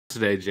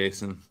today,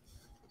 Jason?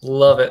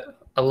 Love it.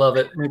 I love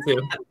it. Me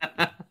too.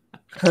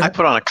 I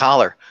put on a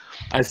collar.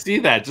 I see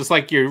that, just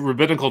like your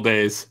rabbinical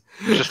days.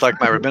 Just like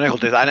my rabbinical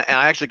days. And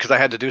I actually, because I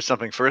had to do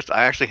something first,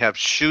 I actually have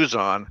shoes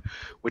on,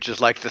 which is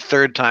like the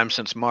third time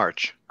since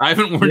March. I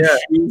haven't worn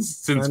shoes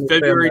since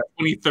February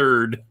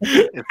 23rd.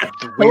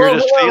 It's the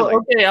weirdest feeling.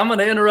 Okay, I'm going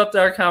to interrupt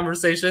our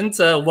conversation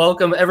to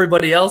welcome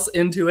everybody else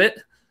into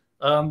it.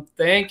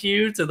 Thank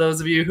you to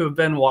those of you who have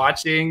been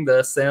watching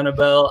the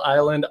Sanibel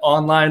Island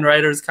Online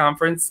Writers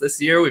Conference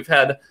this year. We've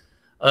had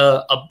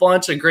a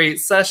bunch of great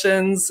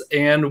sessions,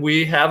 and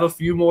we have a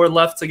few more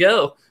left to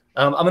go.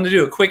 I'm going to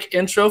do a quick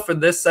intro for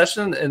this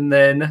session and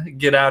then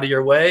get out of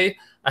your way.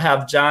 I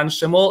have John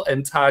Schimmel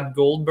and Tod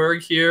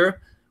Goldberg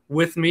here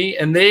with me,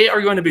 and they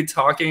are going to be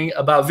talking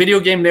about video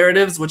game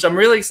narratives, which I'm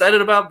really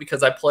excited about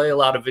because I play a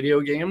lot of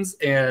video games,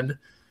 and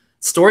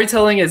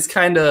storytelling has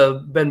kind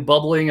of been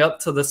bubbling up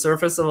to the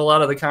surface of a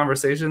lot of the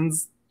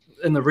conversations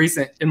in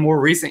more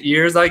recent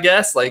years, I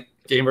guess. Like,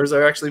 gamers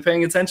are actually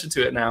paying attention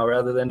to it now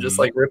rather than just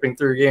like ripping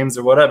through games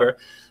or whatever.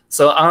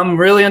 So I'm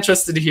really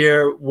interested to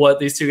hear what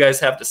these two guys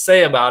have to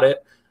say about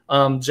it.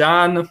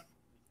 John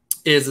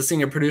is a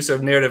senior producer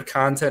of narrative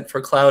content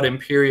for Cloud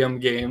Imperium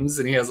Games,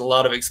 and he has a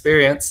lot of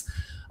experience.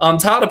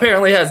 Tod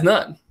apparently has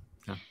none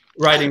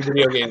writing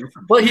video games,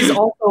 but he's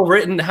also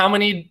written how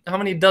many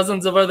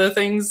dozens of other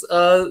things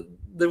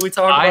that we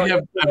talked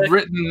about?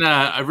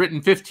 I've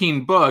written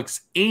 15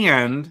 books,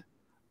 and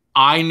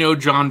I know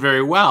John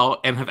very well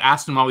and have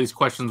asked him all these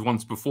questions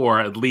once before,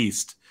 at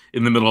least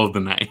in the middle of the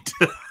night.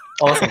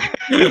 Awesome.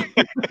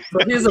 So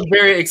he's a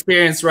very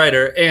experienced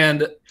writer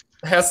and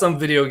has some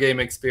video game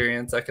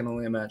experience, I can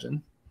only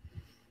imagine.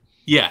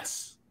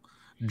 Yes.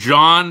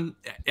 John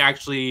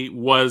actually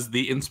was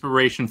the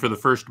inspiration for the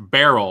first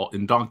barrel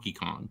in Donkey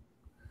Kong.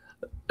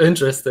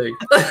 Interesting.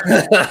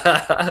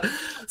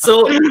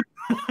 So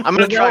I'm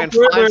going to try and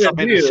find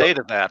something to say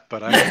to that,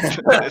 but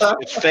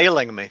it's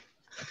failing me.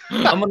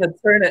 I'm gonna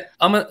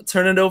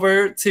turn it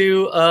over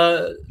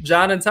to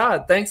John and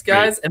Tod. Thanks,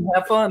 guys, and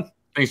have fun.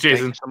 Thanks,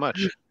 Jason. Thanks so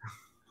much.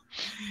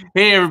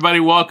 Hey, everybody.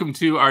 Welcome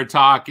to our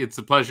talk. It's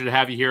a pleasure to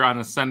have you here on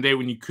a Sunday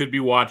when you could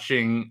be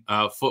watching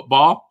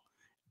football.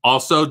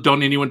 Also,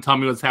 don't anyone tell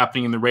me what's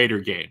happening in the Raider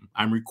game.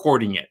 I'm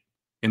recording it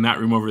in that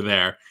room over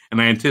there, and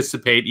I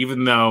anticipate,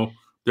 even though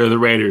they're the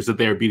Raiders, that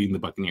they are beating the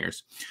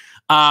Buccaneers.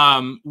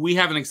 We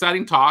have an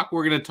exciting talk.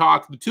 We're going to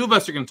talk. The two of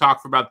us are going to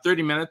talk for about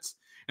 30 minutes.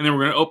 And then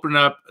we're going to open it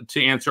up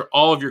to answer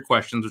all of your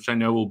questions, which I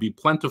know will be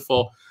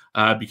plentiful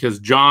because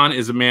John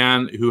is a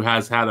man who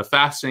has had a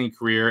fascinating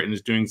career and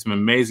is doing some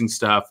amazing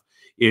stuff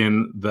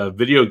in the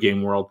video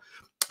game world.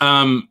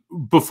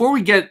 Before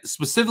we get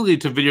specifically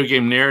to video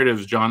game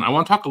narratives, John, I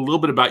want to talk a little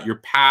bit about your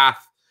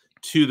path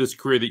to this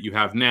career that you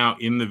have now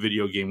in the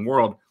video game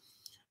world.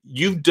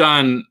 You've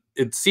done,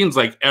 it seems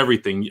like,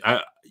 everything.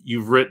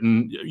 You've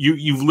written,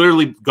 you've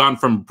literally gone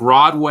from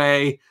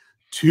Broadway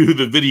to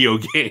the video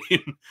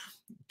game.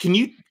 Can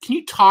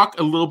you talk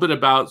a little bit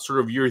about sort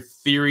of your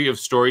theory of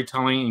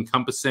storytelling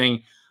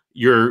encompassing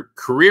your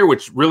career,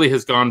 which really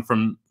has gone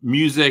from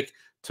music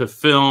to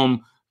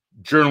film,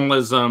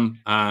 journalism,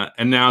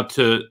 and now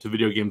to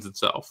video games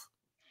itself?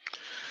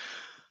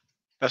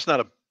 That's not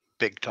a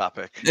big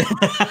topic,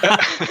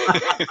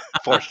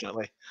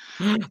 fortunately.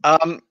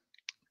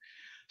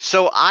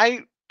 So I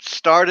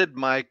started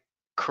my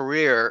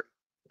career.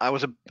 I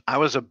was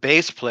a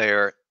bass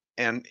player,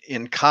 and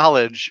in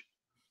college,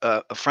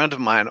 a friend of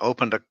mine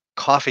opened a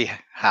coffee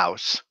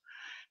house,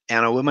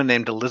 and a woman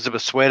named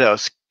Elizabeth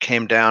Swados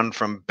came down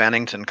from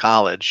Bennington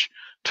College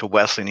to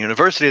Wesleyan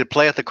University to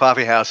play at the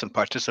coffee house and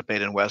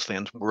participate in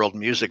Wesleyan's world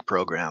music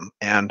program.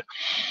 And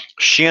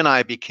she and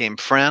I became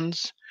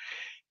friends,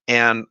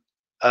 and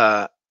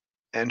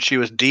she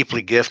was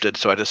deeply gifted,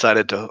 so I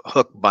decided to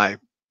hook my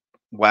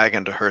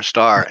wagon to her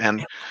star.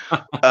 And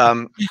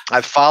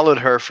I followed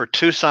her for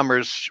 2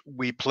 summers.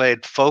 We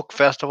played folk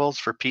festivals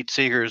for Pete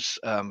Seeger's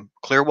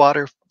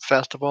Clearwater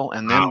Festival,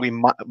 and then we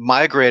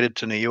migrated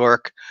to New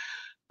York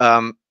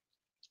to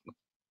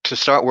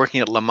start working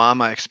at La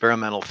Mama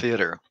Experimental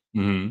Theater,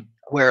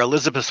 where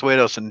Elizabeth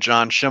Swados and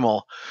John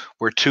Schimmel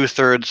were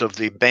 2/3 of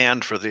the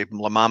band for the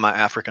La Mama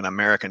African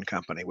American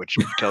Company, which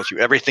tells you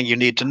everything you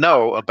need to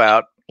know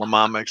about La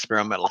Mama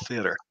Experimental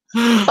Theater.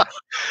 But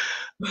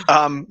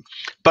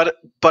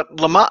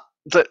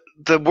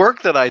the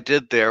work that I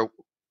did there,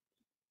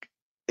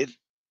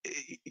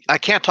 I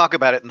can't talk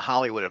about it in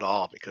Hollywood at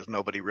all because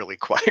nobody really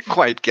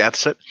quite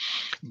gets it.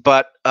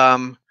 But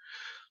of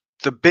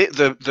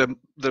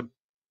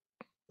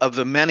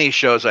the many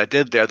shows I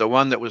did there, the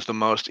one that was the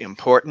most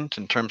important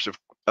in terms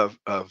of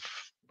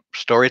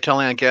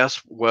storytelling, I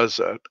guess, was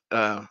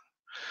I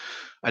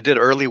did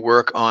early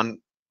work on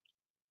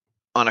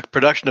a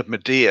production of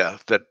Medea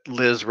that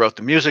Liz wrote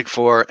the music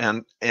for,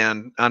 and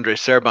Andre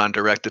Serban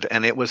directed,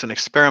 and it was an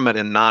experiment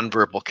in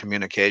nonverbal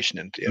communication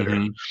in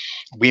theater.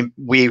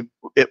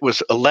 It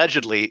was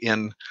allegedly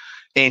in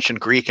ancient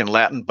Greek and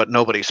Latin, but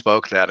nobody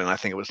spoke that, and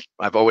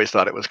I've always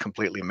thought it was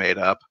completely made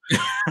up.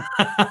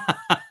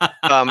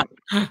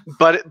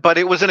 But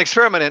it was an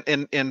experiment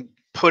in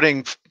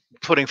putting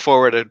putting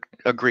forward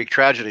a Greek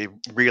tragedy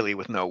really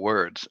with no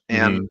words.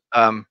 And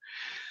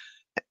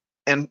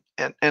and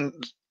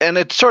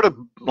it's sort of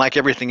like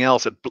everything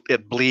else.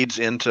 It bleeds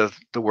into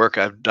the work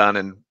I've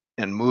done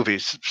in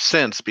movies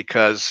since,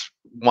 because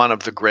one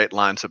of the great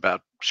lines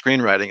about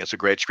screenwriting is a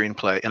great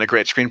screenplay, and a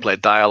great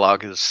screenplay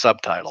dialogue is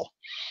subtitle,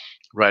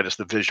 right? As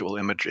the visual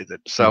imagery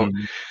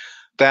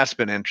that's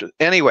been interesting.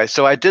 Anyway,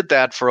 so I did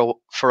that for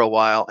a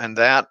while, and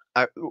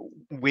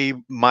we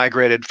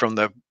migrated from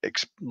the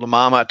La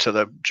Mama to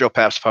the Joe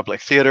Papp's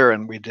Public Theater,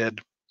 and we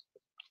did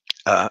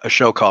a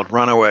show called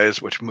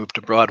Runaways, which moved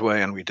to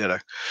Broadway, and we did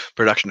a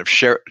production of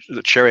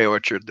the Cherry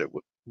Orchard that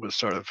was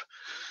sort of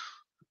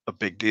a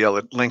big deal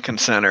at Lincoln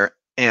Center,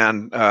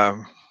 and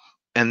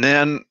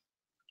then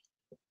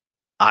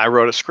I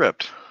wrote a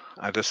script.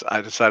 I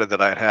decided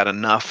that I had had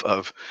enough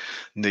of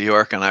New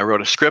York, and I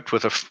wrote a script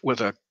with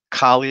a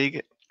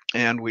colleague,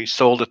 and we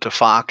sold it to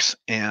Fox,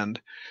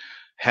 and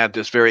had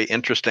this very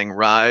interesting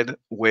ride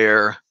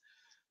where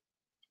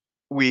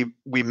we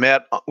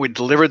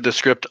delivered the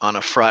script on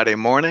a Friday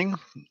morning.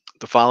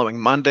 The following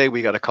Monday,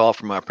 we got a call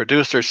from our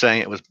producer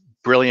saying it was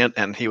brilliant,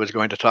 and he was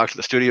going to talk to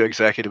the studio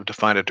executive to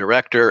find a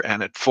director.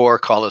 And at 4,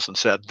 called us and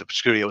said the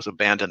studio was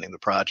abandoning the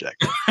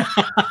project.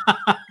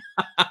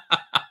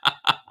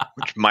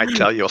 Which might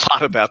tell you a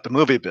lot about the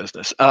movie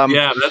business.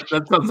 Yeah,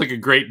 that sounds like a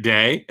great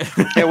day.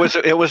 It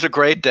was a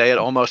great day. It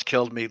almost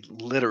killed me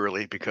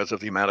literally because of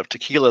the amount of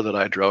tequila that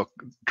I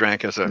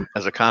drank as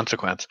a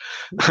consequence.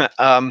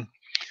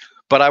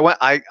 But I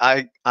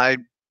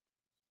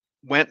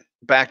went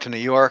back to New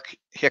York,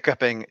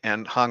 hiccuping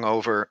and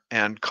hungover,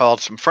 and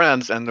called some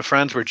friends, and the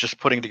friends were just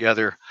putting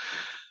together.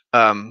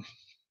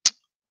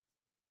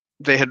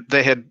 They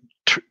had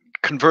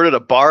converted a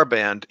bar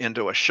band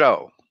into a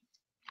show.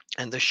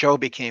 And the show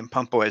became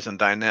Pump Boys and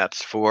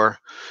Dinettes for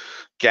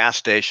gas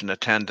station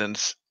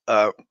attendants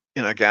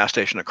in a gas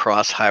station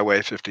across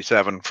Highway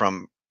 57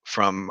 from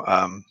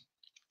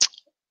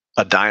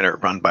a diner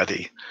run by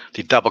the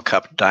Double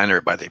Cup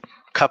Diner by the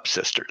Cup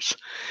Sisters.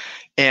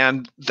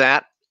 And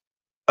that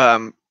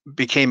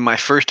became my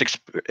first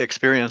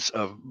experience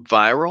of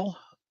viral.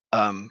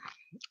 And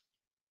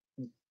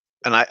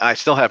I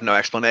still have no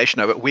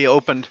explanation of it. We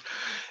opened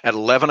at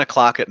 11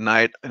 o'clock at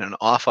night in an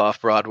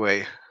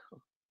off-Broadway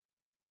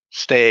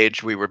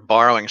stage. We were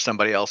borrowing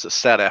somebody else's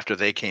set after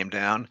they came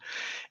down,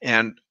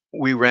 and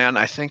we ran.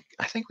 I think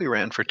we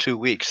ran for 2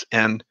 weeks.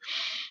 And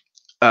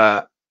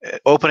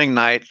opening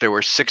night, there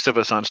were 6 of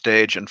us on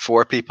stage and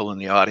 4 people in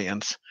the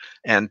audience,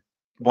 and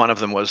one of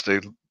them was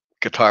the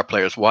guitar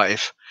player's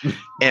wife.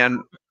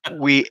 And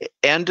we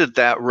ended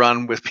that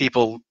run with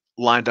people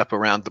lined up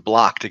around the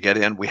block to get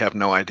in. We have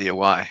no idea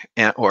why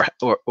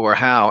or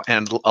how.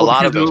 And a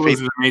lot of those people, it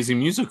was an amazing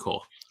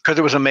musical. Because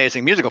it was an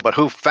amazing musical, but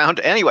who found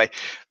it? Anyway,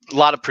 a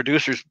lot of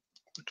producers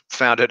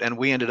found it, and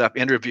we ended up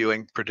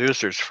interviewing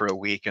producers for a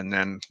week, and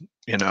then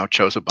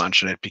chose a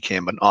bunch, and it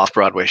became an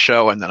off-Broadway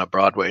show, and then a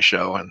Broadway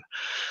show, and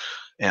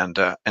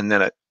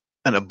then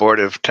an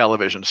abortive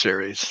television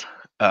series.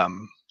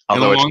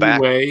 Although it's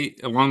back.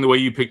 Along the way,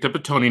 you picked up a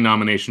Tony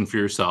nomination for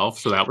yourself,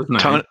 so that was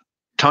nice.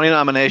 Tony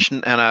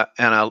nomination and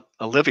a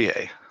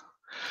Olivier.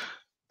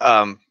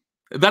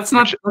 That's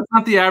not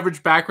the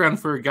average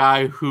background for a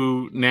guy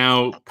who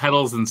now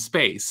pedals in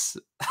space.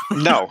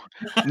 No,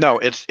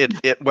 it's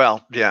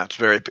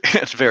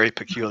very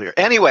peculiar.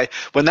 Anyway,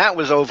 when that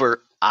was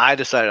over, I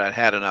decided I'd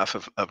had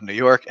enough of New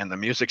York and the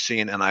music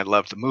scene, and I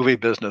loved the movie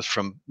business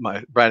from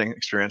my writing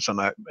experience.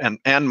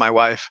 And my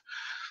wife,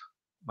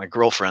 my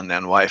girlfriend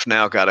then wife,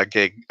 now got a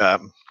gig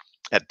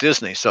at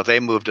Disney, so they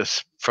moved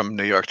us from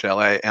New York to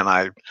LA, and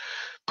I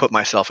put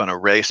myself in a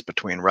race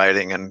between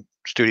writing and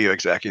studio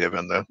executive,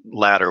 and the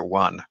latter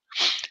won.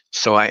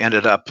 So I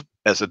ended up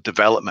as a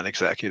development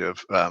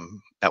executive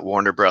at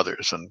Warner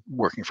Brothers, and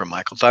working for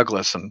Michael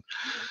Douglas,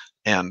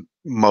 and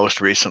most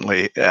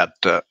recently at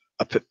a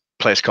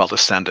place called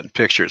Ascendant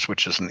Pictures,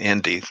 which is an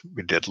indie.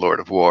 We did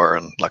Lord of War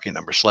and Lucky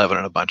Number 11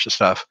 and a bunch of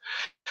stuff.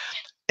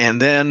 And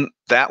then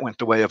that went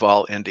the way of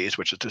all indies,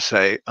 which is to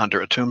say,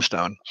 under a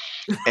tombstone.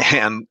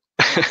 And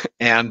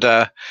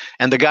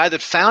the guy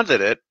that founded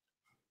it,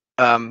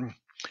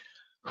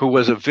 who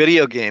was a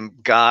video game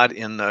god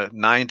in the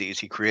 90s.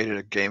 He created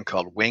a game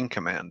called Wing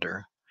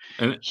Commander.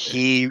 And a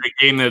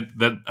game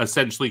that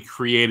essentially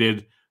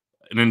created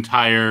an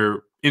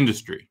entire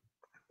industry.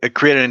 It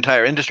created an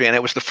entire industry, and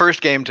it was the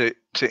first game to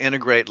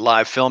integrate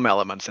live film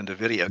elements into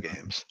video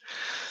games.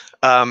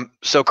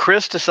 So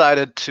Chris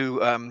decided he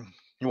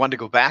wanted to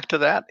go back to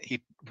that.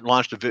 He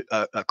launched a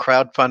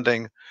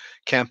crowdfunding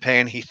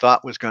campaign he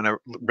thought was going to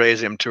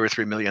raise him $2 or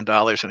 $3 million,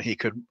 and he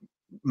could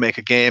make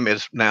a game.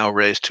 Is now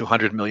raised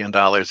 $200 million.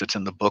 It's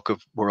in the Book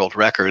of World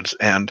Records,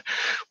 and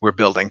we're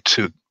building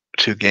two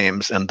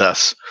games, and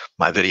thus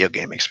my video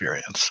game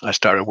experience. I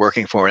started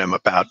working for him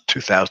about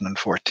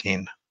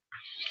 2014.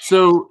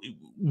 So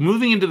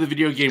moving into the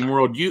video game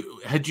world,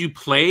 had you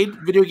played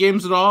video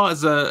games at all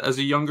as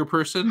a younger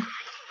person,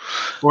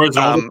 or as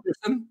an older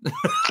person?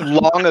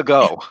 Long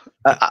ago.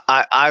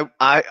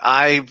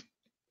 I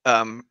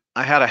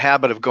had a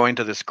habit of going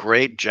to this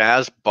great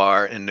jazz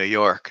bar in New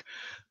York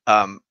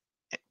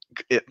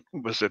it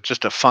was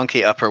just a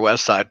funky Upper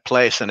West Side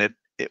place, and it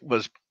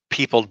was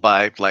peopled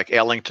by like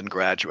Ellington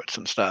graduates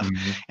and stuff.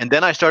 And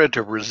then I started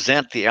to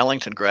resent the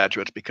Ellington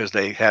graduates because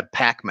they had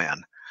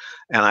Pac-Man,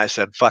 and I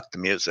said, "Fuck the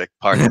music,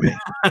 pardon me,"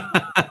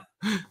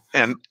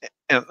 and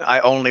I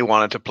only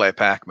wanted to play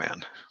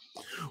Pac-Man.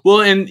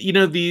 Well, and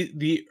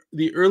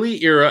the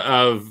early era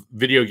of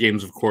video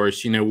games, of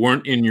course,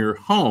 weren't in your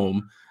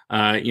home.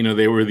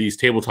 They were these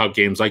tabletop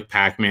games like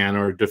Pac-Man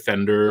or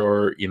Defender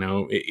or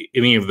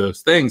any of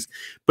those things.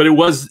 But it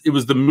was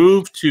the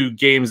move to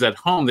games at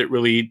home that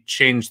really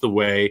changed the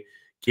way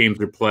games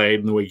are played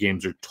and the way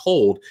games are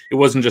told. It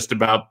wasn't just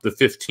about the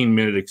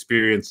 15-minute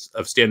experience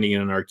of standing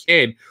in an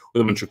arcade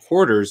with a bunch of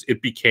quarters.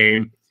 It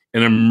became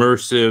an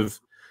immersive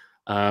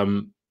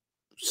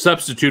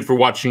substitute for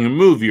watching a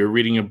movie or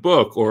reading a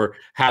book or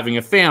having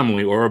a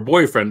family or a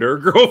boyfriend or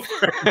a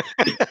girlfriend.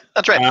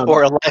 That's right.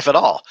 Or a life at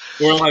all.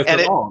 Or a life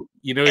at all.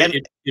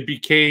 It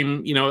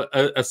became,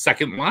 a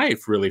second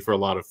life really for a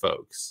lot of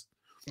folks.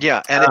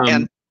 Yeah.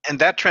 And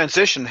that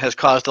transition has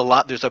caused a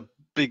lot. There's a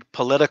big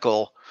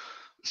political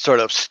sort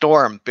of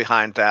storm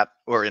behind that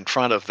or in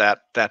front of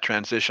that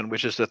transition,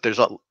 which is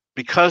that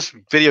because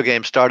video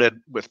games started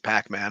with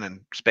Pac-Man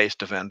and Space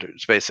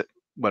Defenders,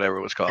 whatever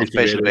it was called,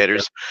 Space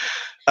Invaders,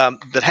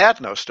 that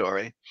had no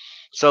story.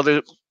 So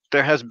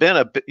there has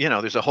been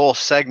there's a whole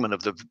segment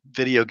of the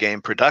video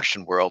game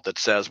production world that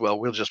says, well,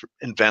 we'll just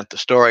invent the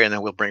story and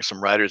then we'll bring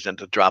some writers in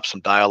to drop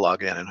some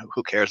dialogue in, and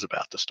who cares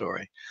about the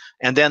story?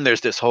 And then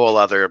there's this whole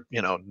other,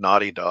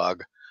 Naughty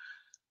Dog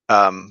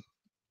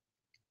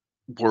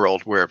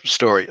world where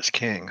story is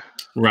king.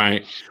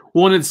 Right.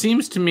 Well, and it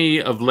seems to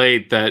me of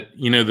late that,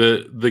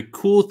 the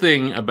cool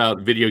thing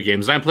about video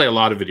games, and I play a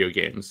lot of video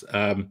games,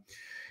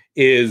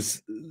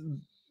 is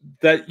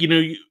that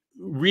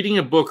reading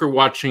a book or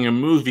watching a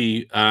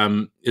movie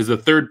is a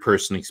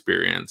third-person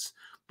experience,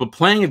 but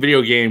playing a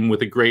video game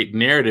with a great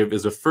narrative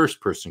is a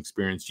first-person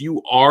experience.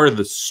 You are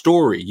the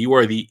story. You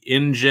are the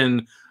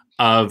engine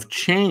of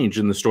change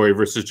in the story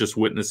versus just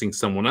witnessing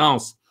someone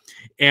else.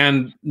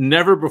 And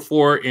never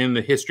before in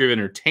the history of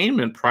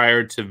entertainment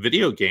prior to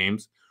video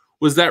games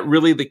was that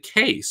really the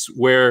case,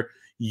 where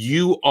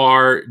you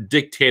are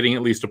dictating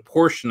at least a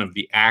portion of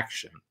the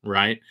action,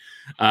 right?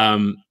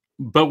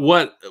 But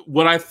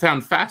what I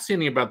found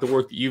fascinating about the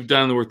work that you've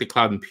done, the work that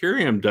Cloud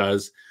Imperium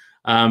does,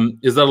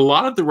 is that a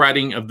lot of the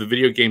writing of the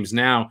video games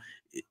now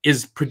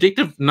is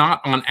predictive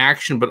not on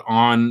action, but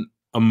on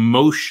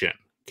emotion.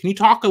 Can you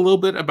talk a little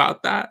bit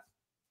about that?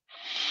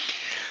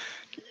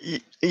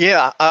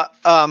 Yeah.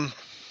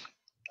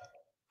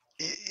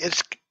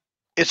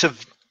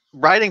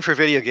 Writing for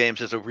video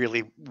games is a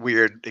really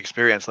weird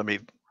experience. Let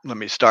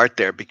me start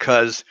there,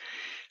 because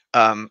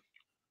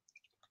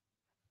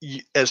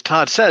as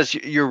Todd says,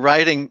 you're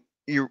writing,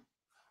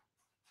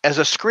 as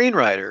a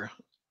screenwriter,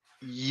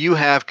 you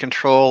have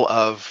control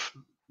of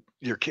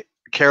your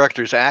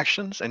characters'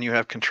 actions, and you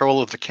have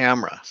control of the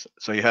camera.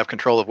 So you have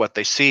control of what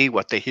they see,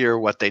 what they hear,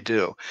 what they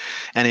do.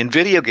 And in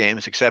video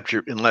games,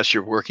 unless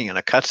you're working in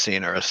a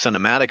cutscene or a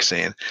cinematic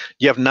scene,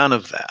 you have none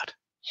of that.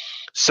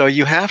 So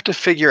you have to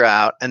figure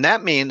out, and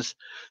that means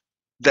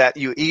that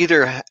you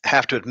either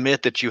have to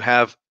admit that you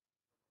have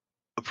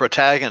a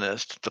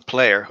protagonist, the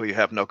player, who you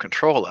have no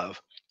control of,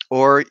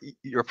 or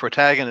your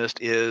protagonist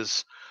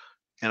is,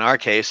 in our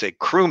case, a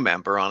crew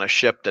member on a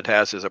ship that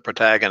has as a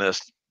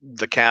protagonist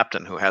the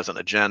captain who has an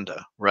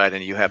agenda, right?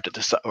 And you have to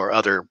decide, or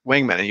other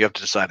wingmen, and you have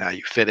to decide how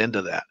you fit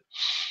into that.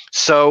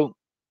 So,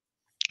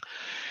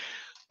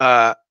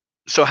 how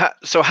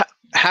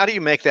do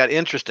you make that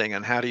interesting,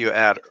 and how do you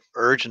add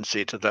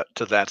urgency to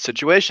that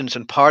situations?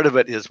 And part of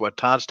it is what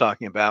Todd's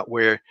talking about,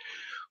 where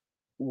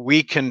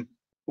we can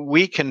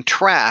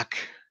track,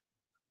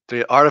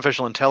 the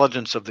artificial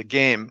intelligence of the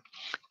game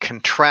can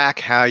track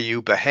how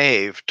you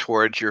behave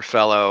towards your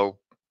fellow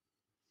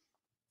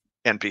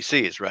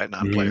NPCs, right?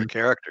 Non-player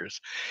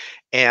characters,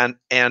 and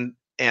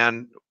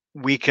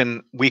we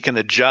can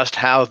adjust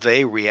how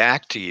they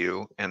react to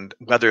you, and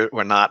whether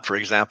or not, for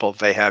example,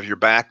 they have your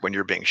back when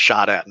you're being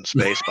shot at in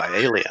space by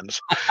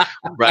aliens,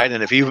 right?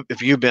 And if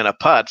you've been a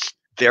putz,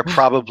 they're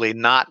probably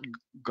not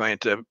going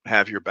to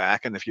have your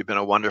back, and if you've been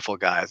a wonderful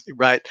guy,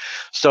 right?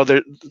 So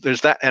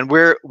there's that, and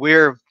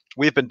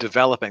we've been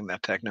developing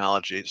that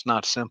technology. It's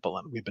not simple,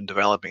 and we've been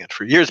developing it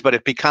for years, but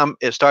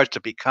it starts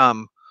to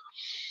become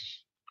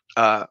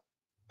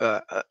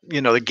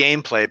the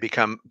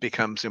gameplay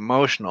becomes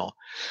emotional.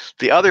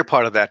 The other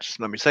part of that, just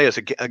let me say, is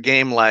a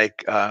game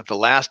like The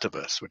Last of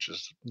Us, which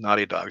is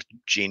Naughty Dog's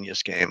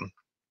genius game,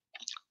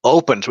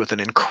 opens with an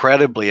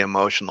incredibly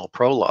emotional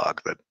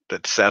prologue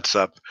that sets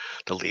up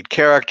the lead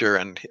character,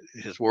 and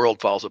his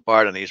world falls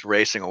apart, and he's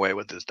racing away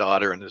with his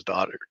daughter, and his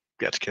daughter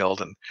gets killed,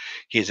 and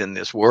he's in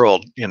this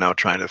world,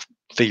 trying to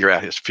figure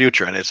out his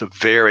future. And it's a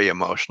very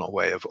emotional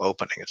way of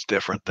opening. It's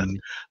different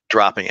than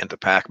dropping into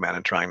Pac-Man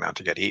and trying not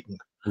to get eaten.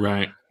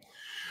 Right.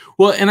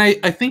 Well, and I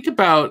think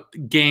about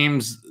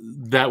games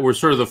that were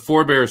sort of the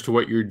forebears to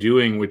what you're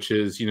doing, which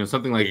is,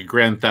 something like a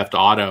Grand Theft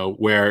Auto,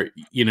 where,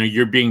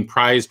 you're being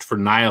prized for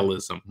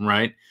nihilism,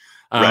 right?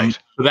 Right.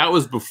 So that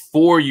was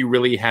before you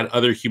really had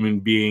other human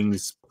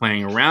beings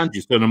playing around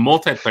you. So in a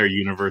multiplayer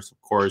universe,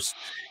 of course,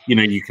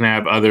 you can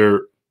have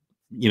other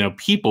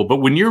people, but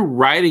when you're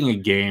writing a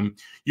game,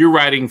 you're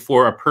writing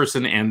for a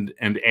person and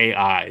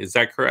AI. Is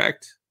that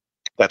correct?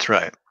 That's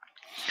right.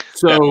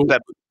 So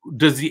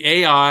does the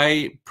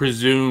AI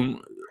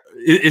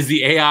is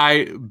the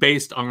AI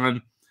based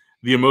on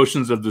the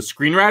emotions of the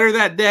screenwriter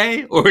that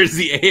day, or is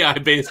the AI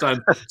based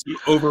on some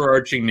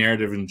overarching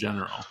narrative in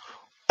general?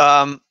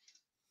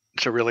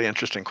 It's a really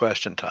interesting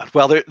question, Todd.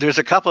 Well, there's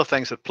a couple of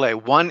things at play.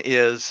 One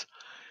is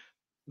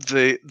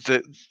the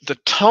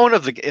tone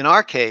of in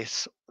our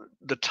case,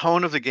 the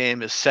tone of the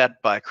game is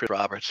set by Chris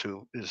Roberts,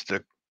 who is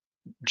the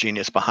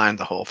genius behind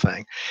the whole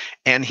thing.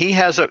 And he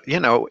has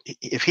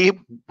if he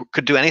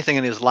could do anything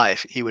in his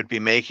life, he would be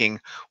making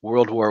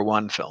World War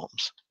I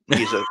films.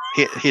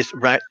 He's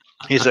right.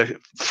 He's a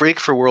freak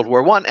for World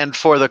War I and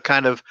for the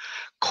kind of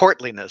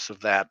courtliness of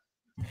that.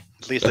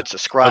 At least it's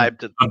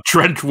ascribed to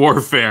trench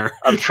warfare.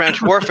 Of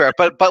trench warfare,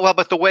 but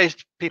the way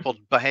people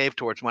behave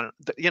towards one,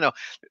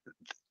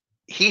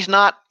 he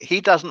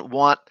doesn't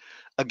want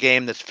a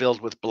game that's filled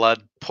with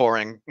blood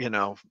pouring,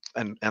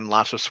 and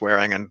lots of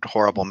swearing and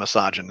horrible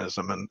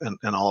misogynism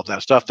and all of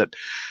that stuff that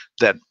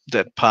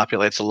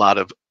populates a lot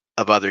of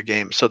other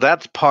games. So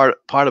that's part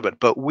of it.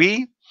 But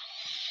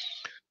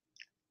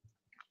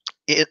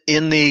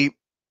in the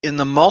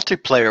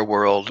multiplayer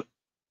world,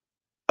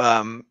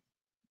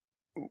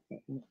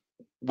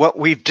 what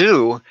we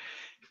do,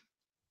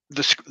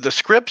 the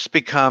scripts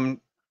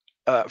become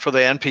for the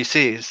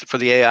NPCs, for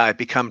the AI,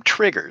 become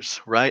triggers,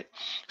 right?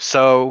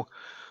 So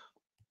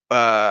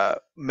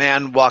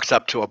man walks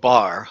up to a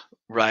bar,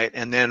 right,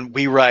 and then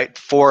we write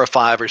 4 or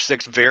 5 or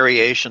 6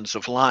 variations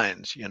of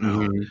lines.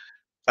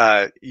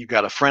 You've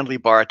got a friendly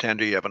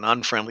bartender, you have an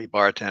unfriendly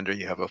bartender,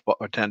 you have a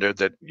bartender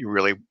that you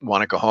really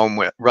want to go home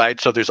with, right?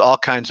 So there's all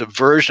kinds of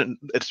version.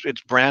 It's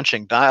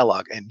branching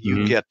dialogue, and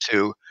you get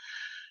to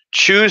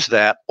choose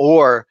that,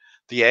 or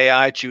the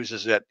AI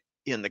chooses it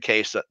in the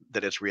case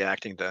that it's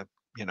reacting to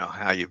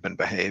how you've been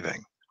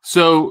behaving.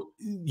 So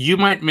you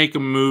might make a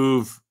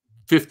move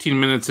 15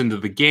 minutes into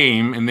the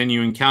game, and then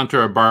you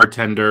encounter a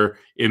bartender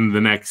in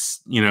the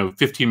next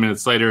 15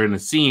 minutes later in a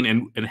scene,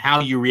 and how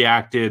you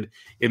reacted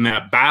in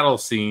that battle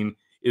scene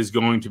is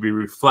going to be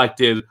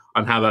reflected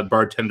on how that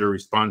bartender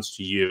responds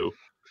to you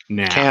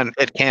now.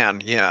 It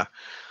can, yeah.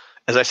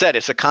 As I said,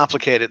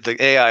 the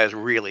AI is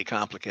really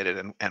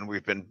complicated, and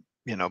we've been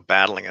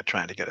battling it,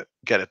 trying to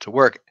get it to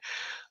work.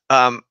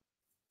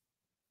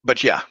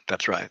 But yeah,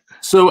 that's right.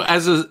 So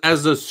as a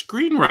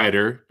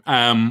screenwriter,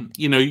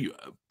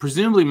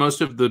 presumably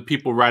most of the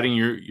people writing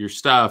your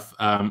stuff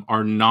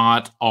are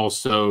not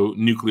also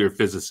nuclear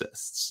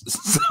physicists.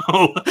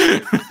 So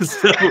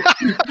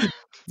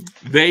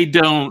they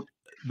don't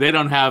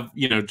have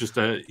just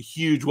a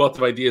huge wealth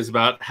of ideas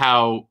about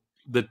how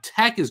the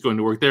tech is going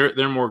to work.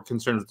 They're more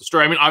concerned with the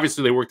story. I mean,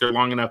 obviously they work there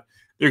long enough.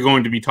 They're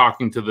going to be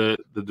talking to the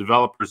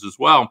developers as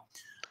well.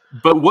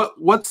 But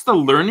what's the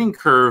learning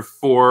curve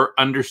for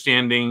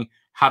understanding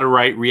how to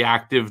write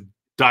reactive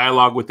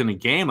dialogue within a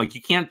game? Like,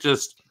 you can't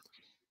just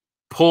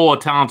pull a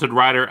talented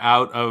writer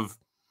out of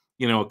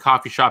a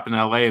coffee shop in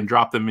LA and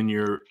drop them in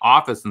your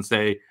office and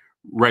say,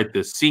 write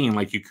this scene,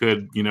 like you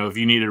could if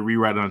you needed to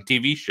rewrite on a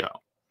TV show.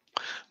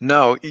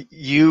 No,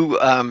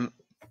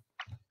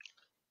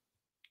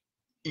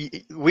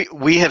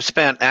 we have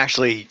spent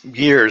actually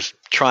years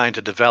trying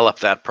to develop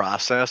that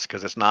process,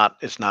 because it's not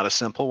a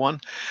simple one.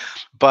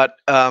 But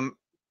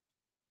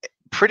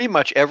pretty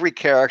much every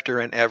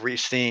character in every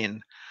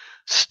scene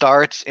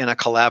starts in a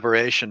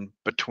collaboration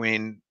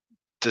between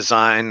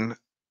design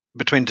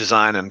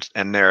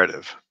and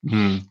narrative,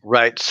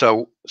 right?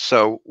 So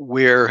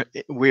we're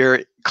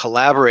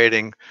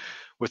collaborating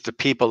with the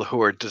people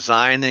who are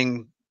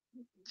designing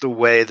the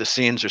way the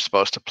scenes are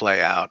supposed to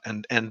play out,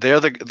 and they're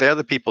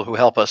the people who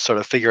help us sort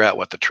of figure out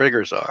what the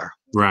triggers are,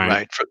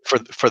 right?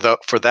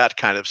 For that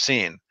kind of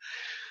scene,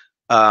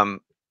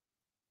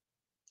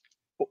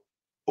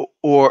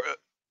 or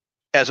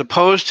as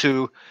opposed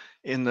to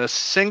in the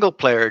single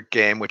player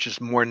game, which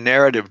is more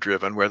narrative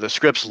driven, where the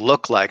scripts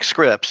look like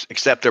scripts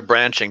except they're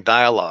branching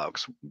dialogue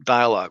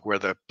where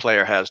the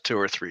player has 2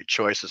 or 3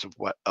 choices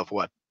of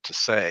what to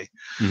say,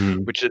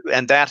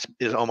 and that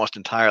is almost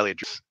entirely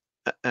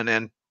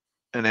an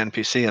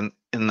NPC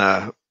in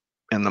the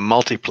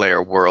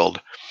multiplayer world.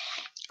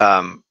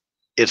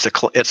 It's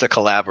a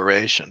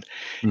collaboration,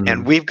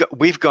 and we've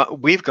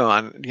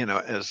gone,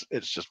 as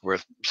it's just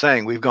worth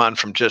saying, we've gone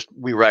from just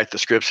we write the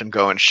scripts and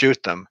go and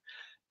shoot them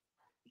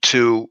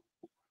to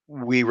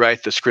we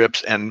write the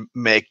scripts and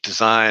make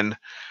design.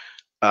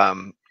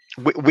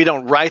 We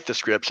don't write the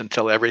scripts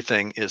until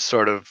everything is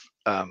sort of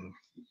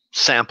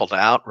sampled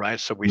out, right?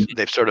 So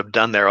they've sort of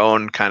done their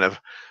own kind of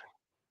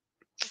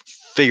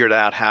figured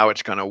out how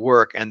it's going to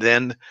work, and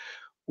then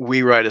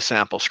we write a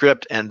sample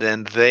script, and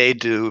then they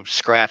do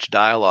scratch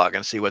dialogue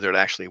and see whether it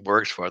actually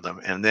works for them,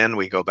 and then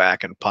we go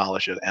back and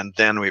polish it, and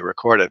then we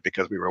record it,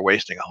 because we were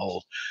wasting a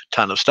whole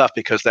ton of stuff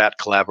because that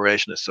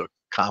collaboration is so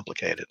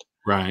complicated.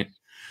 Right.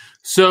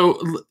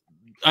 So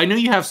I know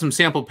you have some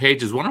sample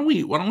pages. Why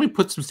don't we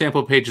put some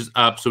sample pages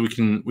up so we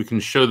can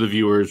show the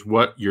viewers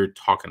what you're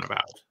talking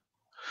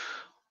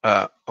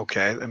about?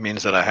 Okay, that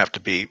means that I have to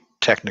be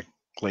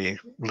technically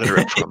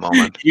literate for a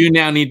moment. You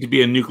now need to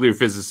be a nuclear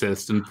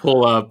physicist and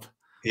pull up.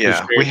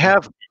 Yeah, we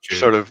have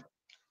sort of.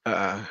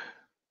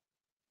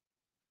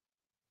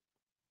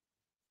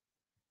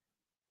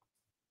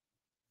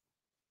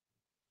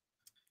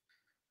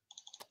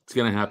 It's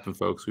going to happen,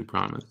 folks. We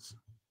promise.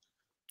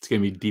 It's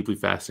going to be deeply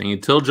fascinating.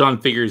 Until John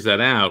figures that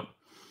out,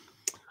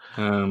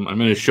 I'm going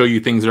to show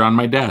you things that are on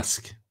my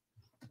desk.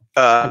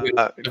 Can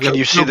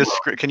you see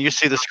Can you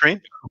see the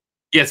screen?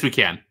 Yes, we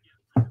can.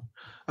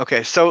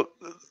 Okay, so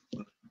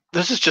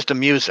this is just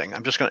amusing.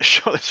 I'm just going to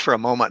show this for a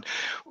moment.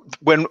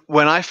 When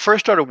I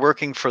first started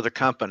working for the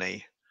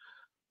company,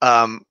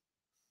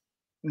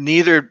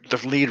 neither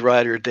the lead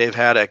writer Dave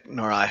Haddock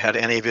nor I had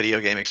any video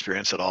game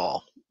experience at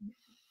all.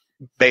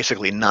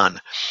 Basically none.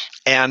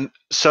 And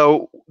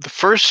so the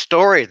first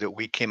story that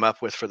we came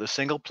up with for the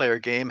single player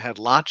game had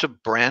lots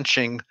of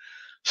branching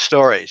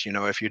stories. You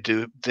know, if you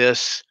do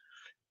this,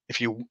 if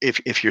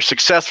you're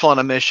successful on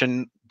a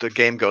mission, the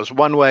game goes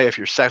one way. If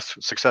you're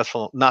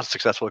not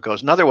successful, it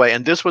goes another way.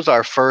 And this was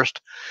our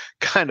first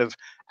kind of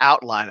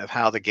outline of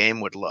how the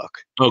game would look.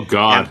 Oh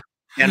God.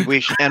 And we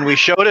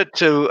showed it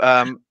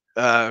to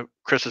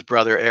Chris's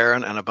brother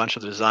Aaron and a bunch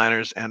of the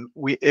designers, and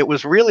it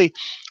was really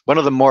one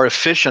of the more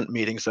efficient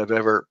meetings I've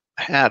ever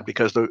had,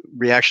 because the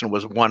reaction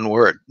was one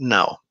word: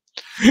 no.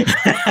 We're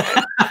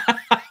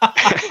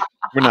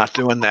not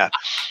doing that.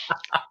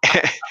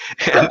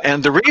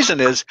 And the reason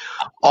is,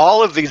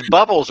 all of these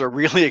bubbles are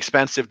really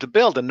expensive to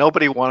build, and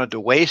nobody wanted to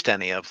waste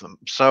any of them.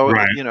 So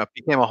you know, it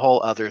became a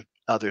whole other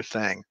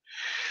thing.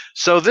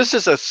 So this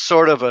is a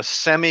sort of a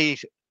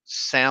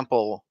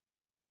semi-sample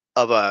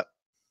of a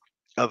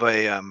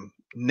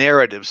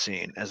narrative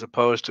scene, as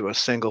opposed to a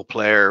single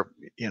player,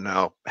 you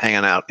know,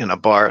 hanging out in a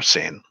bar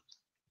scene.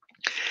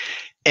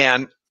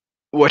 And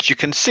what you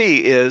can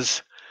see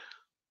is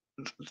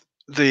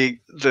the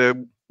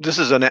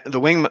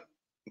wingman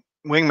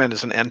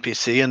is an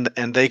NPC,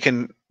 and they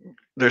can,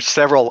 there's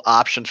several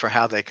options for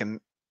how they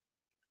can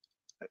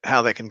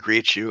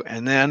greet you,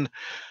 and then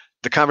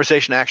the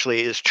conversation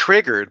actually is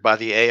triggered by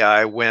the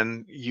AI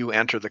when you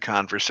enter the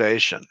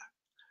conversation,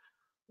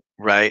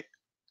 right?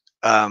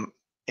 And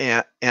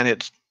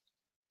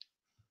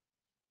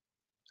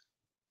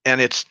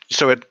it's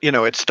so it, you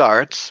know, it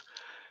starts.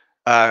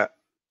 The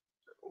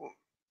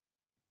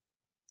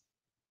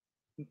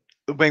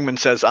wingman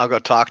says, "I'll go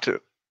talk to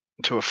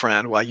a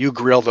friend while you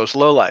grill those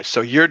lowlifes."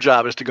 So your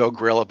job is to go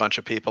grill a bunch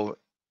of people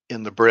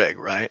in the brig,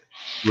 right?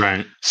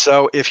 Right.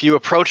 So if you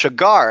approach a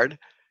guard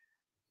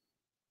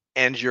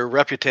and your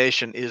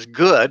reputation is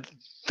good,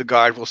 the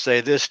guard will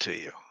say this to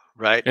you,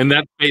 right? And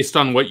that's based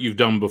on what you've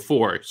done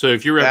before. So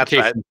if your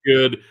reputation is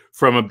good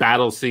from a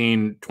battle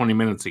scene 20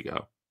 minutes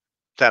ago.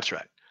 That's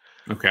right.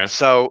 Okay.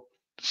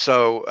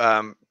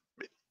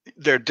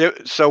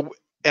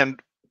 And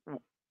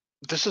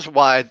this is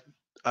why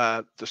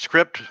the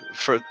script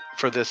for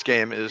this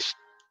game is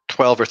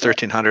 12 or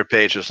 1300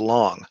 pages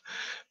long,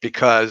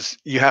 because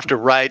you have to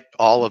write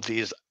all of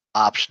these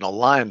optional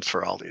lines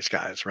for all these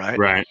guys, right?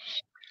 Right.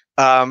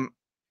 And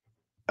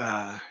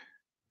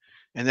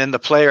then the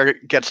player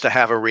gets to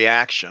have a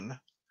reaction,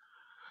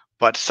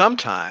 but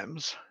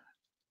sometimes,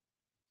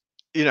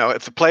 you know,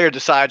 if the player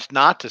decides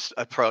not to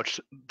approach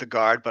the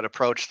guard but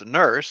approach the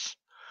nurse,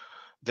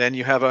 then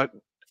you have a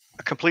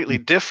completely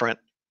different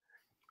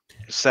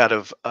set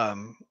of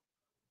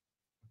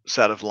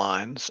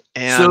lines.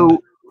 And so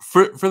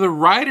for the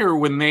writer,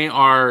 when they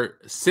are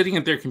sitting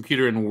at their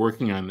computer and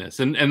working on this,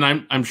 and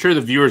I'm sure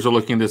the viewers are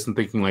looking at this and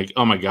thinking like,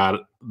 oh my God,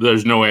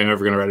 there's no way I'm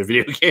ever going to write a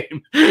video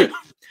game.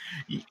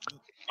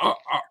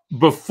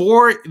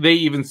 Before they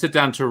even sit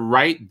down to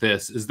write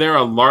this, is there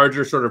a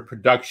larger sort of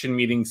production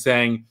meeting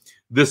saying,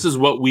 this is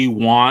what we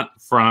want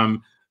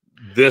from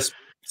this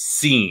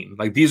scene?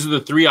 Like, these are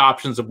the three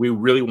options that we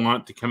really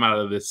want to come out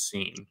of this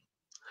scene.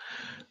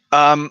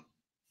 No,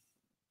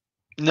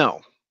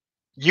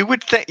 you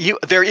would think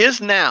there is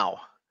now.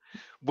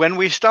 When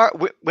we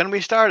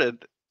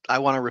started, I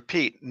want to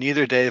repeat,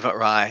 neither Dave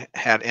or I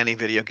had any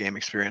video game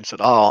experience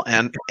at all,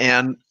 and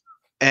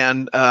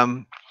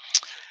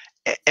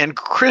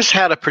Chris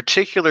had a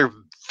particular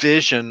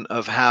vision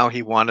of how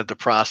he wanted the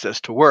process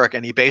to work,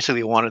 and he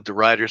basically wanted the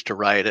writers to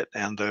write it,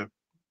 and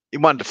he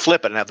wanted to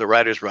flip it and have the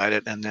writers write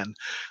it, and then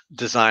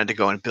design to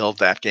go and build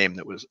that game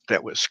that was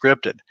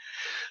scripted.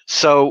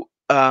 So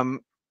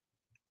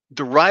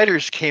the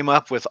writers came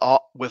up with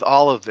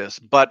all of this,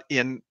 but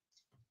in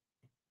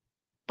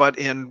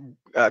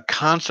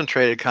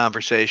concentrated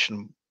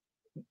conversation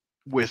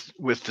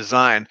with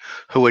design,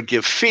 who would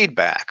give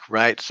feedback,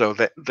 right? So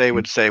that they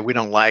would say, we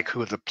don't like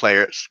who the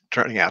player's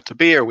turning out to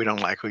be, or we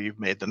don't like who you've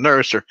made the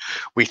nurse, or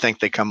we think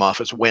they come off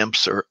as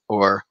wimps,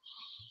 or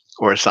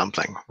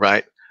something,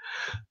 right?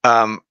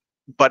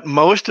 But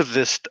most of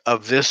this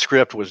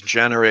script was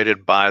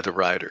generated by the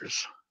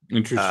writers.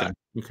 Interesting.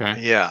 Okay.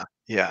 Yeah,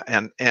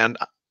 and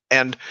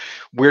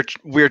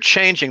we're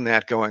changing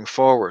that going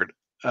forward.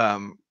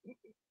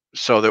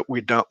 so that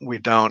we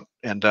don't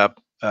end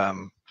up,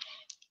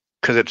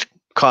 because it's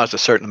caused a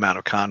certain amount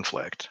of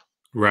conflict.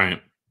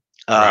 Right.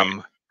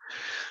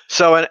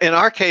 So in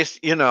our case,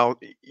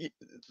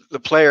 the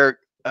player,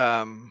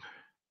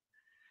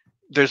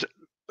 there's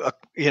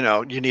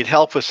you need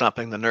help with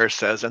something, the nurse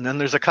says, and then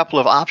there's a couple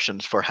of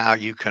options for how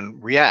you can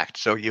react.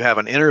 So you have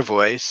an inner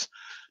voice.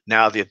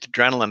 Now the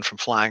adrenaline from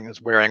flying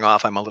is wearing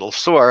off. I'm a little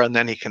sore, and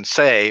then he can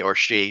say, or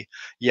she,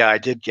 "Yeah, I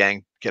did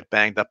get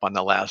banged up on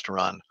the last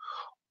run,"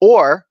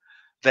 or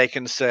they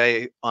can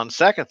say on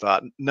second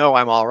thought, "No,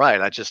 I'm all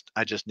right. I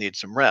just need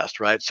some rest."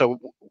 Right. So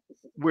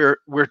we're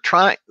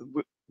trying.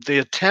 The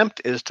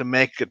attempt is to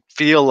make it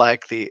feel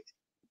like the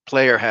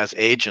player has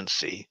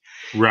agency,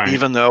 right?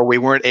 Even though we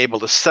weren't able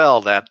to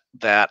sell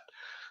that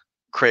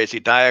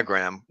crazy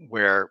diagram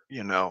where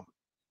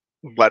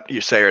what you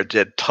say or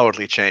did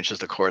totally changes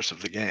the course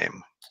of the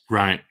game.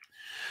 Right.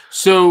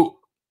 So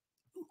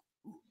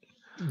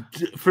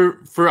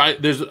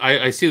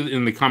I see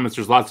in the comments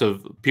there's lots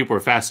of people are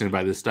fascinated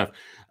by this stuff,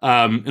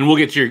 and we'll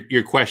get to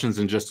your questions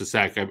in just a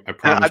sec. I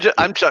promise.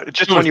 I'm sorry,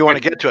 just when you want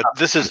to get to it,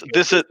 this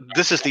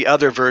is the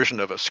other version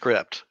of a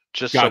script,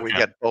 just so we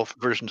get both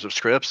versions of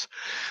scripts.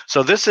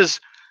 So this is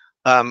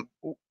I'm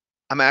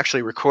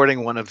actually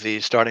recording one of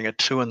these starting at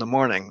 2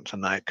 a.m.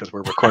 tonight, because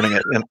we're recording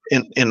it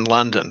in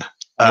London.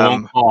 I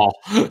won't call.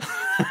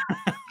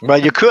 Well,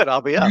 you could.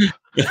 I'll be up.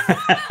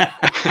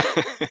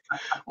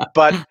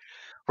 But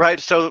right,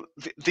 so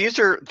these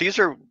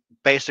are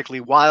basically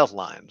wild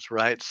lines,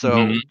 right?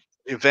 So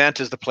the event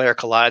is the player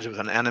collides with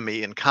an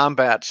enemy in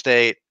combat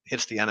state,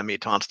 hits the enemy,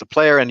 taunts the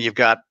player, and you've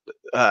got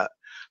the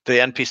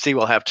NPC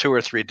will have 2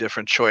 or 3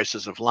 different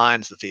choices of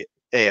lines that the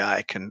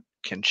AI can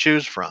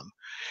choose from.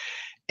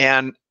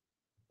 And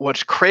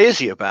what's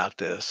crazy about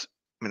this,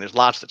 I mean, there's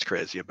lots that's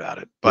crazy about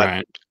it,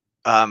 but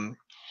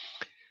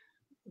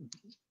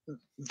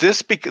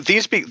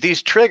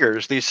these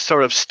triggers, these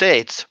sort of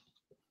states,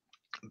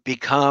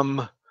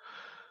 become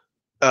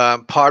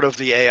part of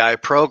the AI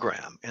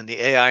program, and the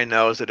AI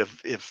knows that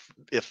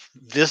if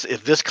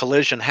this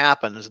collision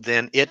happens,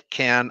 then it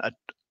can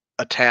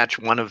attach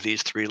one of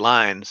these 3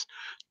 lines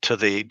to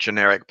the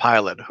generic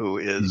pilot, who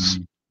is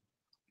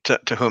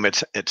to whom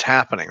it's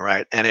happening,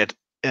 right? And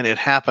it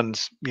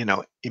happens,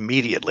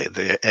 immediately.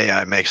 The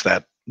AI makes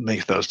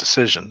those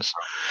decisions.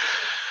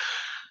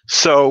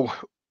 So,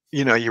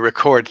 you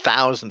record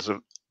thousands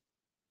of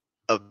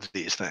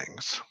these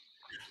things.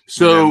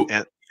 So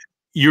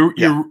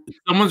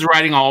someone's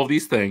writing all of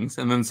these things,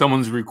 and then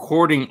someone's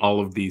recording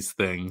all of these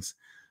things.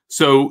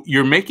 So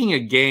you're making a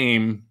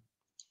game.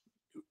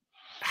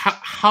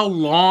 How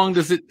long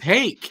does it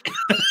take?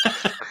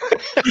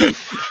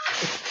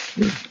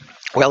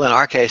 Well, in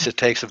our case, it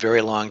takes a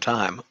very long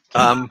time.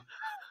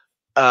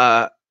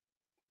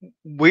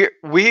 We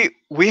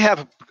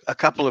have a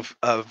couple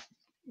of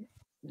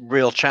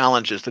real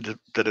challenges that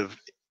have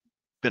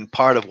been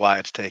part of why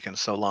it's taken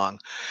so long.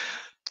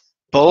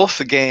 Both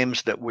the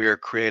games that we're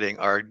creating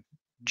are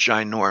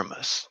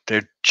ginormous.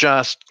 They're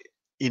just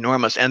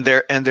enormous, and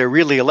they're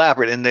really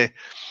elaborate. In the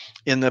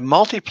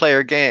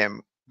multiplayer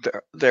game,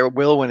 there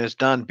will, when it's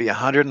done, be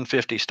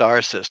 150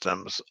 star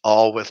systems,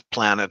 all with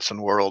planets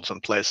and worlds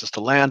and places to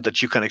land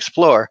that you can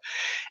explore.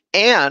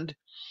 And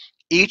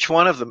each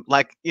one of them,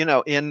 like,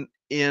 in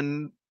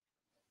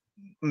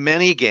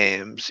many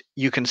games,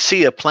 you can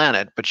see a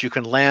planet, but you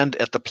can land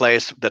at the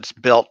place that's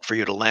built for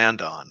you to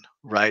land on,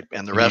 right?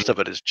 And the rest of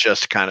it is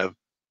just kind of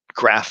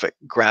graphic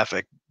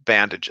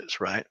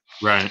bandages, right?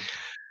 Right.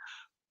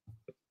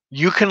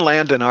 You can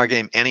land in our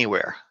game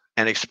anywhere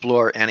and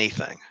explore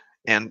anything.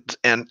 And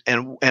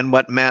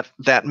what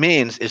that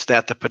means is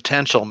that the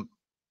potential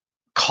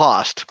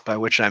cost, by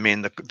which I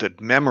mean the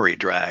memory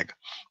drag,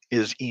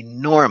 is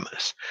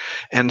enormous.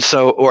 And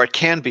so, or it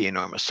can be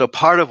enormous. So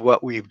part of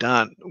what we've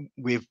done,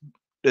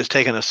 it's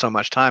taken us so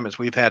much time, is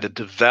we've had to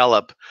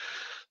develop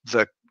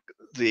the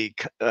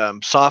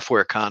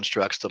software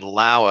constructs that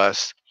allow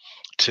us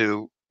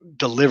to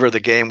deliver the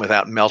game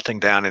without melting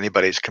down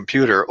anybody's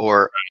computer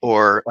or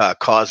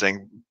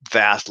causing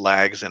vast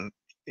lags in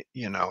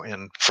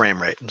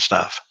frame rate and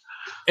stuff.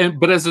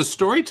 But as a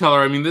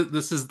storyteller, I mean,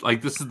 this is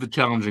the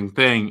challenging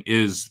thing,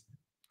 is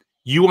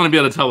you want to be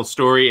able to tell a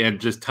story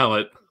and just tell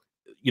it.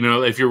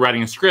 If you're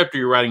writing a script or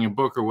you're writing a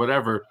book or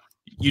whatever,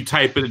 you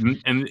type it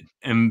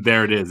and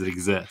there it is. It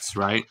exists,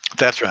 right?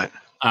 That's right.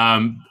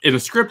 In a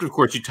script, of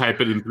course, you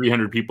type it and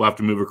 300 people have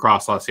to move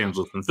across Los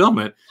Angeles and film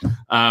it.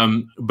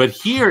 But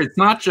here, it's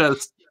not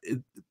just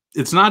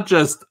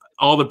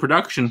all the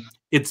production.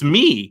 It's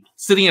me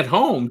sitting at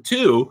home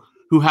too,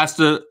 who has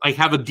to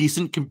have a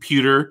decent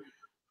computer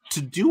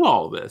to do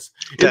all of this.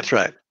 That's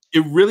right.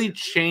 It really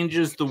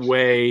changes the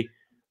way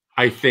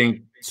I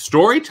think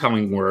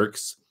storytelling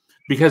works,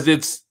 because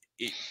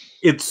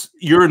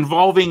you're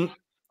involving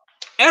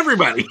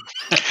everybody.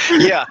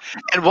 Yeah,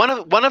 and one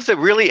of the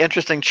really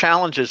interesting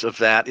challenges of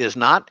that is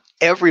not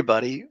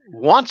everybody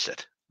wants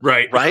it.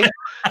 Right. There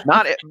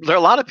are a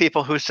lot of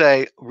people who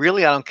say,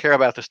 "Really, I don't care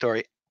about the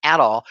story at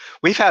all."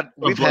 We've had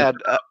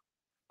I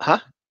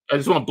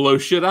just want to blow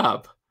shit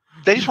up.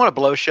 They just want to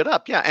blow shit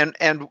up. Yeah,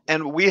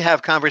 and we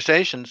have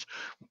conversations.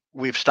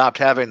 We've stopped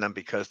having them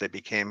because they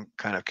became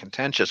kind of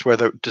contentious, where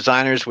the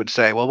designers would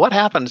say, well, what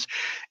happens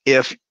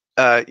if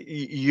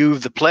you,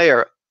 the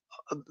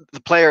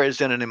player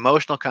is in an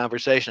emotional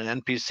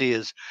conversation,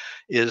 NPC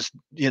is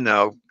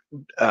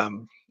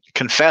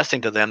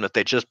confessing to them that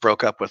they just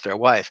broke up with their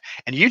wife,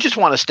 and you just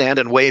want to stand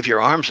and wave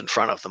your arms in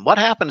front of them. What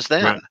happens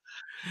then? Right.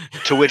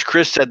 To which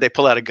Chris said they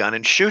pull out a gun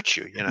and shoot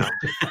you,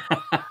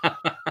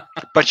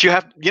 But you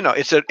have,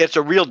 it's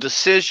a real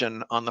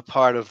decision on the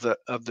part of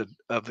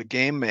the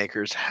game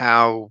makers,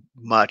 how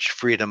much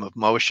freedom of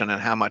motion and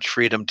how much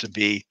freedom to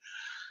be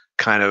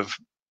kind of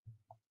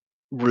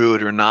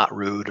rude or not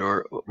rude,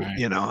 or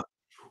right.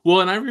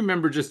 Well, and I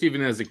remember just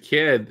even as a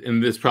kid,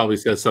 and this probably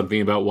says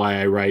something about why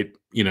I write,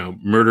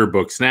 murder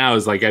books now,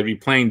 is like I'd be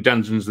playing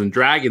Dungeons and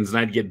Dragons and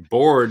I'd get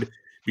bored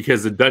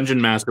because the dungeon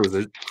master was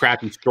a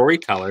crappy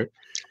storyteller.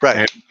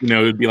 Right. And,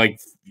 it'd be like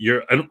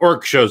an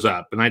orc shows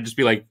up and I'd just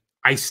be like,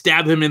 I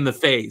stab him in the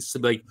face.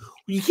 I'd be like,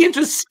 you can't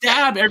just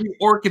stab every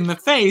orc in the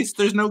face.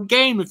 There's no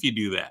game if you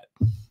do that.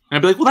 And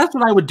I'd be like, well, that's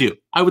what I would do.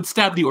 I would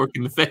stab the orc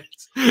in the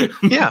face.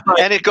 Yeah,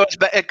 and it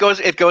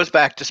goes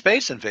back to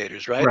Space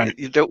Invaders, right?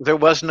 Right. There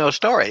was no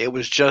story. It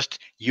was just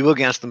you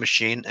against the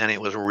machine, and it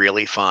was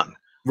really fun.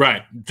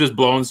 Right, just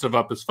blowing stuff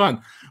up is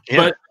fun. Yeah.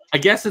 But I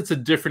guess it's a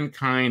different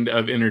kind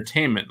of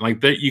entertainment.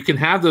 Like that, you can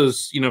have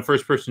those,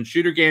 first-person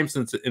shooter games,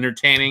 and it's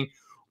entertaining.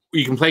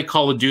 You can play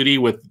Call of Duty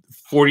with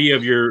 40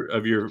 of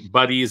your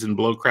buddies and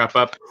blow crap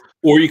up,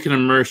 or you can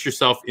immerse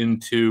yourself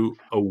into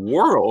a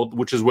world,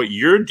 which is what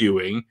you're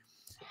doing,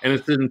 and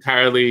it's an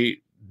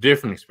entirely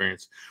different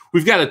experience.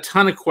 We've got a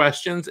ton of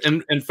questions,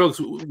 and folks,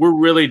 we're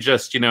really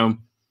just,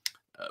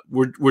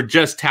 we're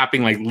just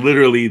tapping like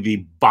literally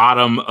the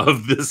bottom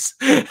of this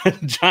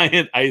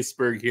giant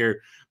iceberg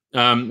here.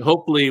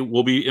 Hopefully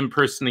we'll be in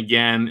person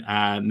again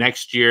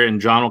next year, and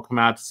John will come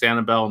out to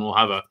Sanibel and we'll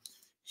have a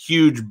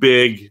huge,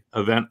 big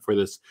event for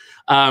this.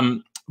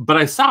 But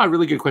I saw a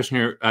really good question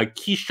here.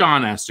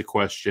 Keyshawn asked a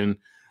question.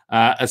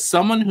 As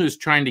someone who's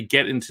trying to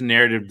get into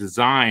narrative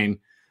design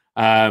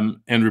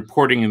and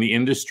reporting in the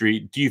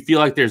industry, do you feel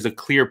like there's a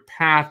clear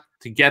path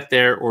to get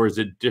there, or is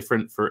it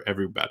different for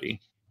everybody?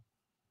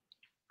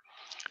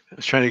 I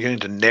was trying to get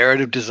into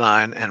narrative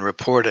design and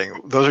reporting.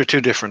 Those are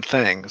two different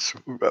things,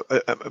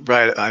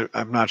 right?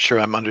 I'm not sure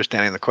I'm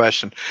understanding the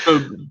question.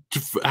 So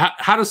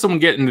how does someone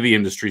get into the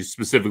industry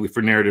specifically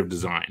for narrative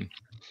design?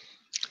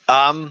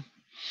 I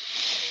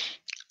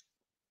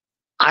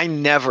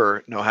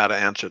never know how to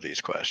answer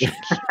these questions.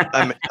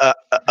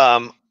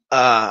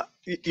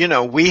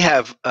 We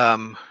have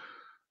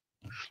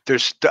there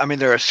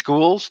are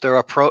schools, there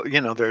are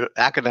there are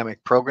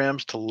academic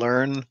programs to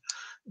learn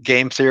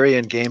game theory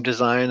and game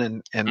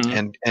design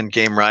and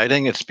game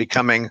writing. It's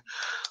becoming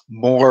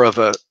more of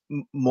a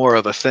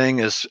thing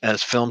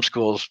as film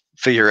schools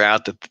figure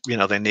out that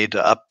they need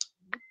to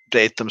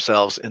update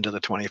themselves into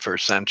the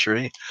 21st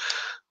century.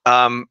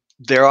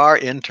 There are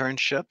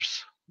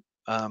internships.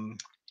 A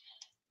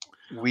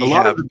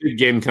lot of the big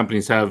game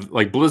companies have,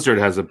 like Blizzard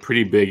has a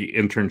pretty big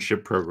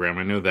internship program.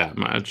 I know that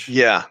much.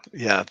 Yeah,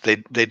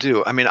 they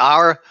do. I mean,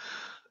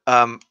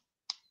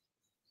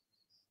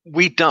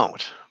 we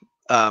don't.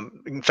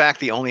 In fact,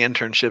 the only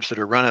internships that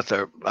are run at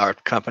our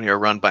company are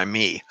run by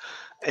me,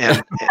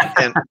 and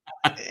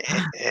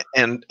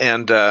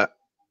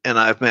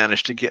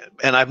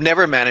I've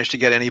never managed to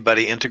get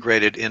anybody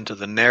integrated into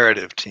the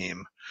narrative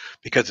team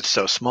because it's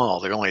so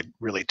small. There are only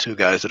really 2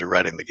 guys that are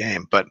writing the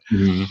game, but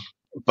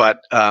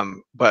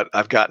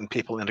I've gotten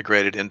people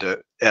integrated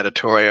into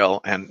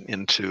editorial and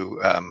into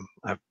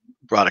I've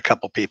brought a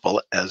couple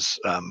people as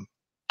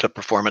to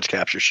performance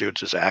capture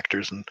shoots as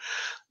actors, and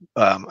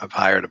I've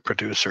hired a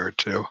producer or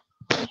 2.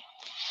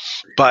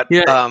 But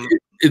yeah,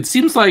 it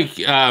seems like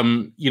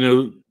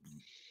the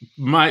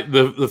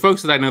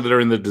folks that I know that are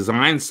in the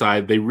design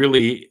side, they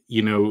really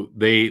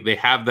they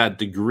have that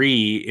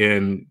degree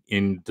in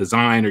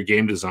design or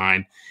game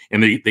design,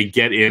 and they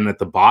get in at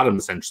the bottom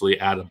essentially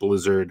at a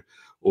Blizzard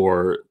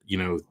or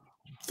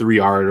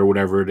 3Art or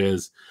whatever it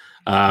is.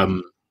 But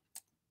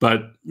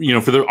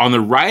on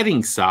the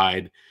writing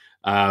side,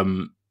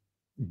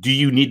 do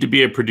you need to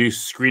be a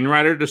produced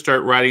screenwriter to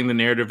start writing the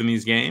narrative in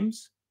these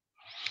games?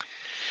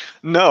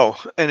 No,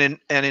 and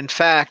in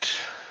fact,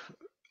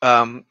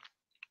 of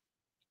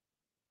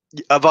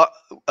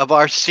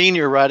our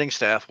senior writing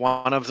staff,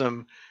 one of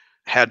them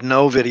had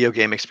no video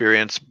game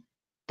experience,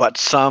 but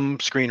some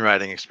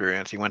screenwriting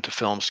experience. He went to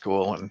film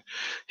school and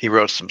he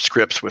wrote some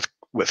scripts with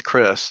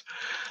Chris.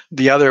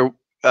 The other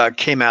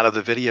came out of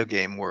the video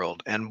game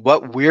world, and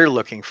what we're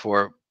looking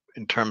for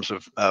in terms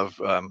of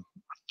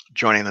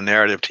joining the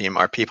narrative team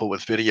are people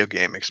with video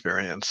game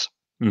experience.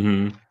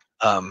 Mm-hmm.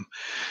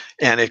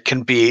 And it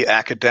can be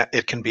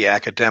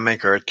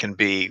academic, or it can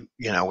be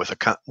with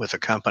a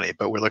company.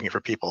 But we're looking for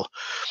people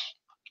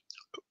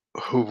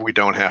who we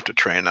don't have to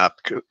train up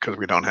because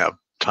we don't have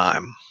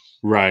time.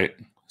 Right.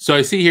 So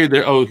I see here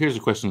here's a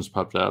question that's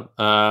popped up.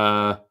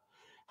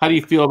 How do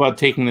you feel about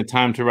taking the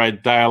time to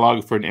write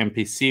dialogue for an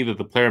NPC that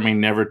the player may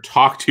never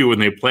talk to when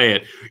they play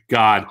it?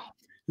 God,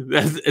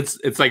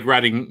 It's like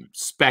writing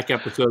spec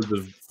episodes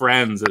of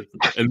Friends,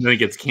 and then it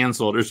gets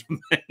canceled or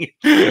something.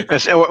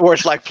 Or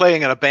it's like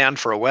playing in a band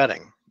for a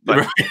wedding.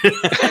 But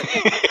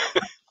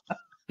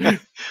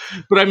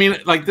but I mean,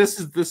 like this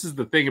is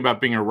the thing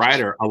about being a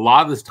writer. A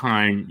lot of this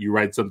time, you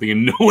write something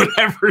and no one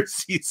ever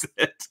sees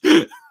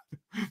it.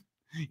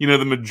 You know,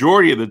 the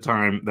majority of the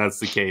time, that's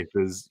the case.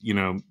 Is, you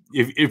know,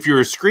 if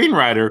you're a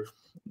screenwriter,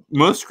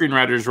 most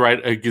screenwriters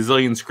write a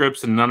gazillion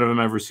scripts and none of them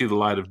ever see the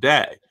light of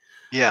day.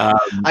 Yeah,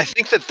 I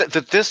think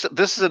that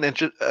this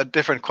is a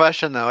different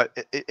question, though.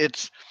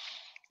 It's,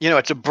 you know,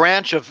 it's a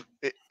branch of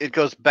it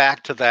goes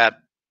back to that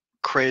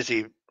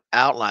crazy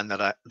outline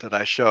that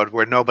I showed,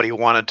 where nobody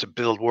wanted to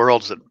build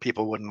worlds that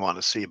people wouldn't want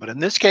to see. But in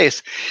this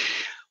case,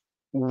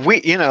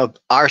 you know,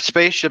 our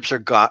spaceships are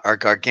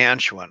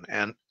gargantuan,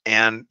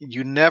 and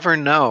you never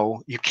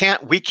know.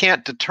 We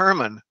can't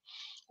determine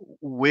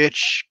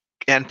which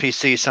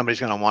NPC somebody's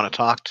going to want to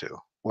talk to,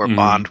 or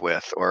bond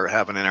with, or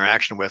have an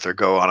interaction with, or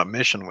go on a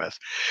mission with.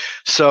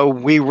 So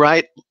we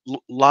write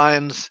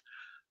lines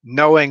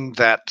knowing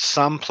that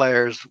some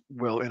players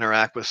will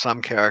interact with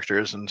some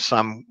characters and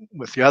some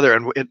with the other,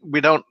 and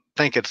we don't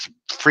think it's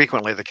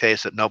frequently the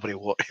case that nobody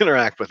will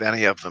interact with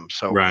any of them.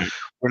 So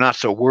we're not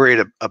so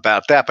worried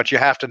about that. But you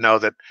have to know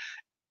that,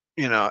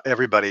 you know,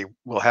 everybody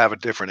will have a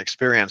different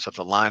experience of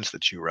the lines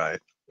that you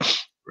write.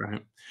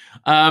 Right.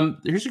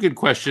 Here's a good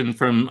question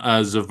from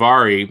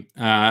Zavari.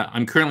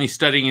 I'm currently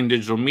studying in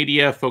digital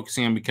media,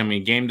 focusing on becoming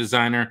a game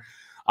designer.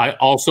 I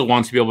also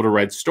want to be able to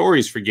write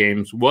stories for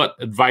games. What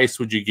advice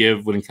would you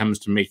give when it comes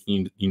to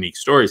making unique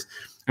stories?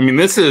 I mean,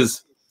 this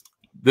is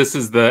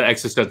the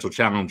existential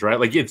challenge, right?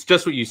 Like, it's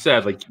just what you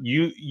said. Like,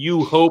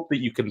 you hope that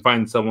you can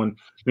find someone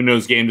who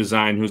knows game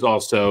design who's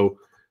also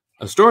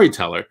a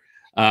storyteller.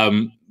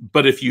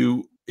 But if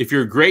you're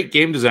a great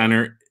game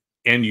designer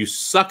and you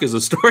suck as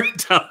a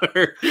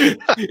storyteller,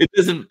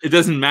 it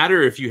doesn't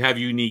matter if you have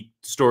unique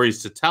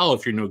stories to tell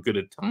if you're no good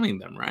at telling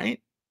them,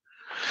 right?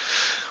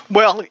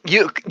 Well,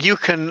 you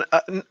can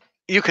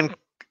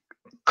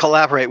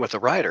collaborate with a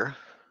writer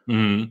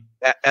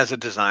as a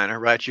designer,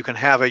 right? You can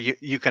have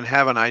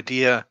an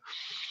idea.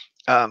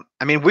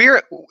 I mean,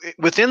 we're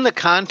within the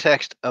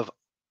context of,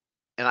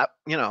 and I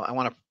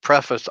want to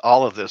preface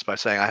all of this by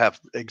saying I have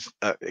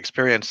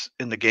experience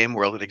in the game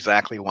world at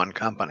exactly one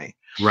company.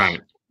 Right.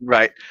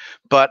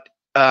 But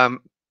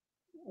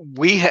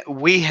we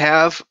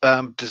have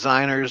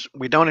designers.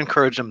 We don't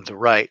encourage them to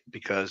write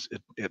because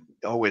it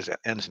always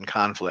ends in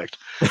conflict.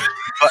 But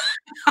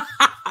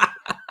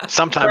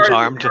sometimes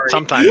armed,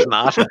 sometimes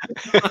not.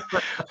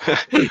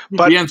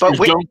 but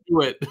we don't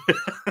do it.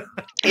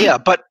 Yeah,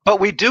 but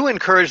we do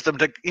encourage them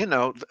to. You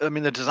know, I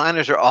mean, the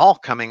designers are all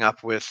coming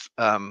up with.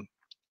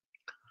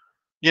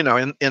 You know,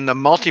 in the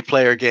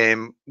multiplayer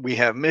game, we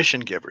have mission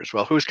givers.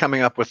 Well, who's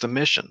coming up with the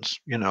missions?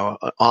 You know,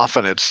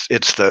 often it's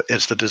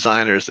the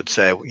designers that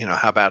say, you know,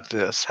 how about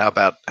this? How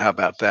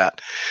about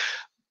that?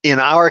 In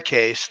our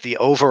case, the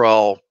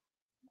overall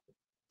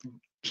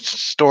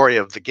story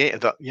of the game,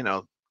 you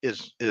know,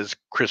 is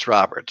Chris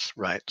Roberts,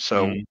 right?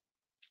 So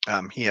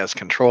he has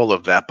control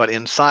of that. But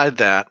inside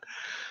that,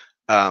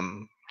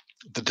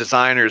 the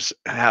designers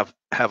have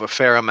a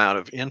fair amount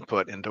of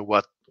input into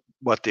what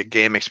the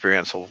game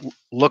experience will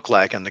look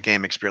like, and a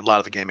lot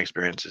of the game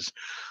experience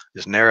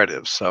is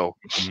narrative. So,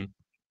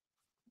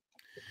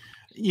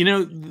 you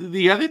know,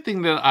 the other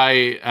thing that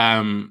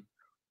I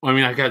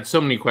mean, I've got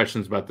so many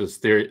questions about this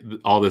theory,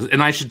 all this,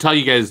 and I should tell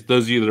you guys,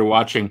 those of you that are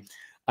watching,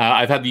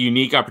 I've had the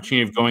unique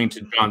opportunity of going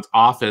to John's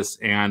office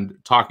and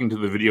talking to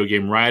the video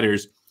game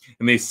writers,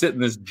 and they sit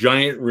in this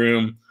giant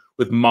room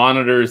with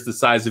monitors the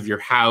size of your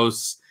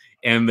house.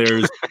 And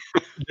there's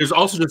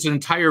also just an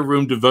entire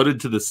room devoted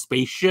to the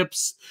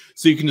spaceships.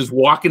 So you can just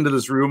walk into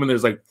this room and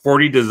there's like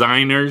 40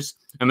 designers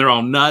and they're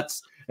all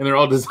nuts and they're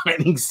all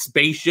designing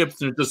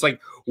spaceships. And it's just like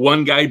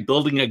one guy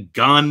building a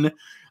gun.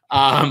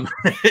 And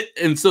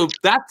so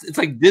it's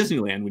like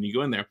Disneyland when you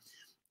go in there.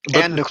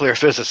 And nuclear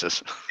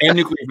physicists. And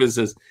nuclear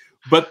physicists.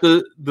 But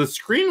the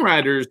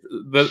screenwriters,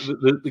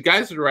 the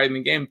guys that are writing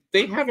the game,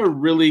 they have a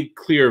really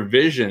clear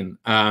vision,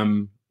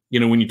 you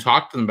know, when you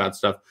talk to them about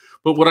stuff.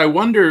 But what I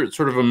wonder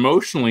sort of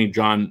emotionally,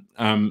 John,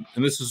 and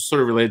this is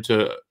sort of related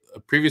to a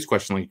previous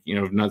question, like, you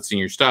know, not seeing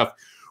your stuff,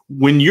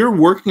 when you're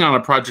working on a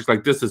project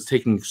like this that's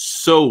taking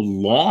so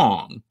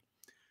long,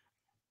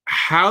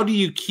 how do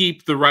you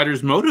keep the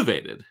writers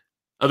motivated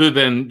other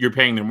than you're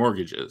paying their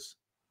mortgages?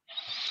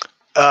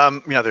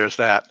 Yeah, there's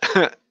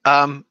that.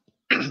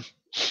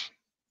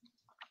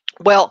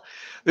 Well,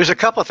 there's a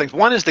couple of things.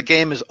 One is the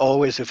game is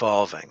always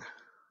evolving,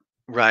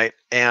 right?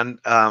 And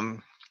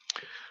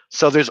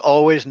so there's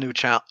always new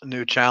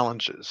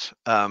challenges,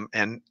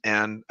 and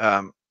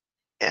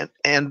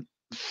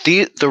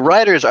the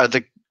writers are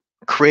the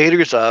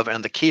creators of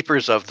and the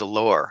keepers of the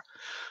lore.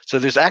 So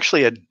there's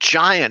actually a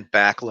giant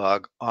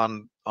backlog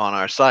on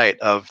our site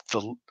of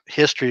the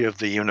history of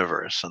the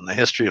universe and the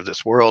history of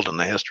this world and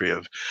the history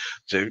of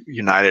the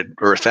United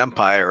Earth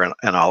Empire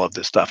and all of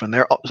this stuff. And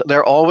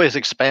they're always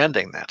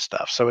expanding that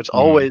stuff. So it's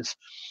always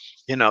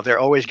you know, they're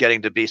always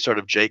getting to be sort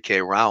of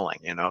J.K. Rowling.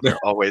 You know, they're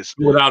always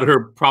without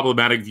her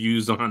problematic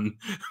views on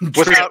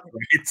without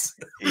rights.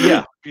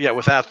 yeah,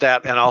 without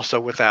that, and also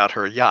without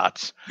her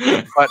yachts.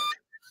 But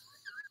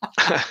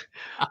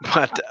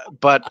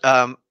but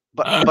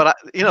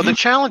you know, the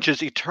challenge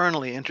is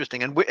eternally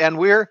interesting, and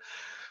we're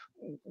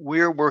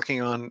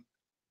working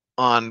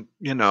on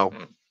you know,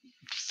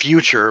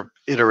 future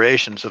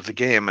iterations of the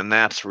game, and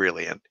that's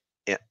really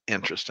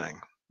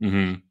interesting.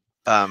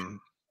 Mm-hmm.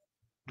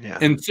 Yeah.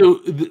 And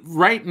so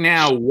right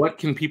now, what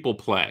can people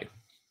play?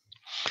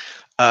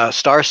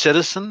 Star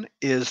Citizen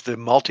is the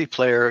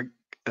multiplayer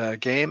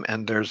game,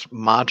 and there's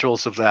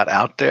modules of that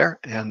out there,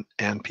 and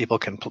people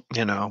can,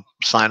 you know,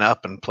 sign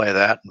up and play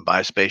that and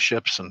buy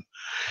spaceships and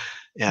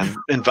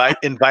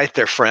invite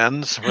their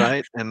friends,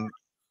 right?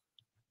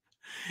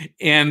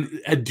 And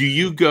do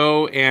you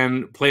go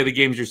and play the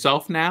games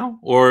yourself now,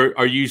 or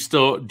do you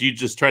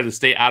just try to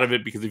stay out of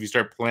it, because if you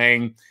start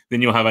playing,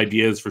 then you'll have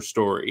ideas for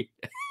story?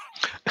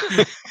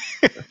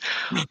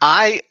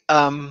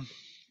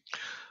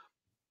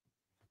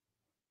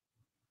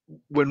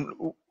 When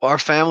our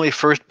family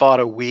first bought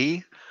a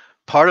Wii,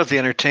 part of the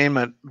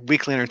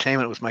weekly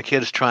entertainment was my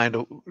kids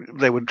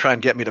they would try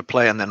and get me to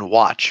play and then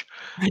watch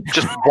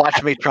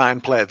me try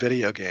and play a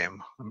video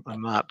game.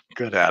 I'm not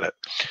good at it.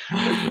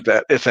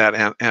 If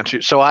that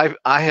answers. So I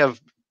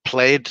have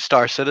played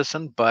Star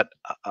Citizen, but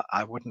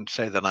I wouldn't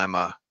say that I'm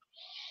a,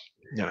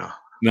 you know,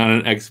 not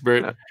an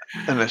expert, an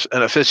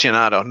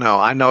aficionado. No,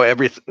 I know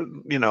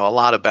everything, you know, a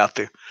lot about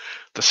the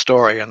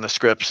story and the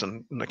scripts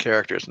and the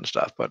characters and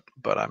stuff, but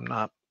I'm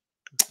not.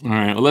 All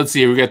right, well, let's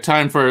see. We got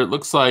time for, it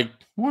looks like,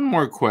 one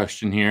more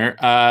question here.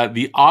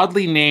 The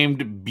oddly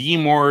named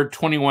Bmore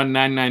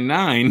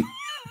 21999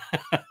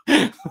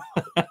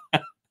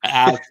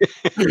 asks,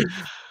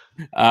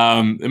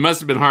 it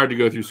must have been hard to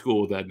go through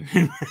school with that.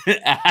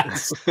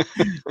 Asks,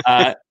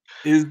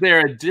 is there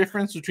a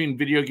difference between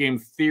video game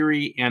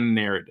theory and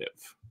narrative?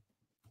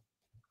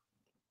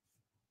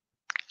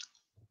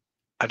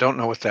 I don't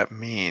know what that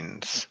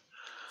means.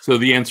 So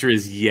the answer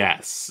is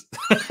yes.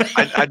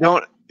 I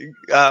don't.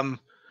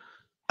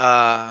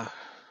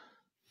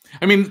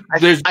 I mean,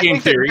 there's game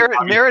theory.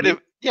 Narrative.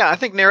 Yeah, I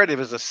think narrative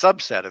is a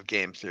subset of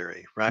game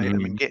theory, right? Mm-hmm. I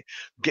mean,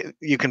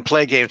 you can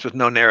play games with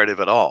no narrative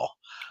at all.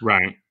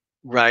 Right.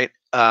 Right.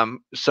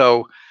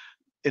 So,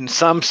 in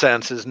some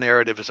senses,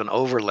 narrative is an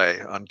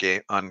overlay on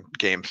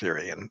game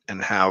theory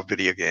and how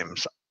video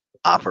games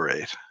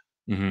operate.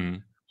 Mm-hmm.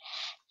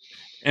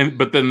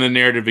 But then the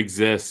narrative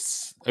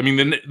exists. I mean,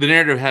 the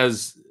narrative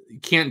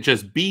can't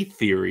just be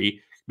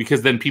theory,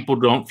 because then people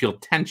don't feel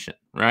tension,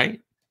 right?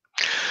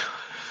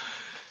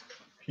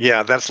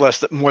 Yeah, that's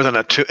more than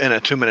a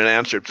 2-minute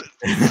answer.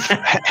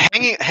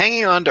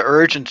 hanging on to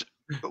urgency.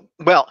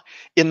 Well,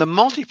 in the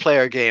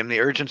multiplayer game, the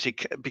urgency,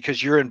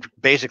 because you're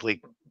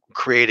basically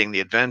creating the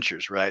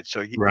adventures, right?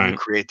 So you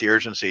create the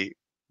urgency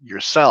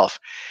yourself.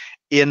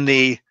 In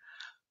the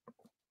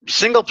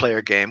single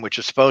player game, which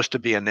is supposed to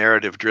be a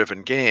narrative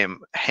driven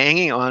game,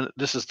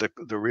 this is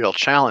the real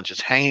challenge,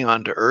 is hanging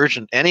on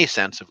to any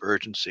sense of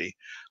urgency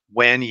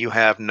when you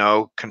have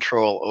no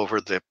control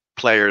over the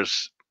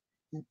player's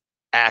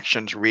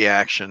actions,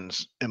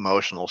 reactions,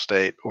 emotional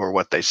state, or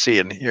what they see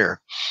and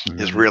hear. Mm-hmm.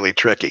 Is really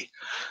tricky,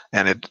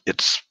 and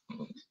it's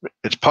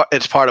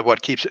part of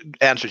what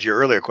answers your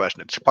earlier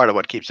question. It's part of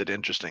what keeps it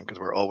interesting, because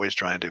we're always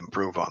trying to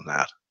improve on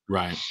that.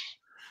 Right.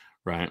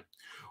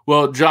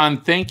 Well,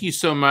 John, thank you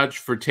so much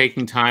for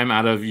taking time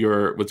out of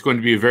what's going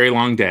to be a very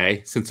long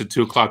day, since at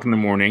 2:00 in the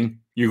morning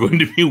you're going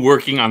to be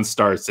working on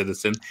Star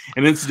Citizen.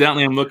 And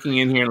incidentally, I'm looking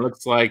in here, and it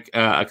looks like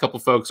a couple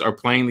folks are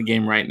playing the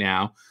game right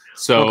now.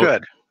 So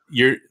good.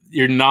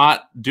 You're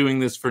not doing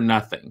this for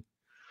nothing.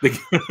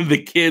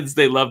 The kids,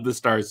 they love the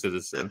Star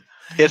Citizen.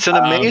 It's an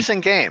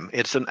amazing game.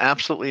 It's an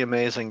absolutely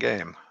amazing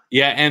game.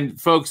 Yeah, and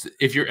folks,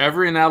 if you're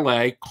ever in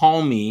LA,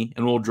 call me,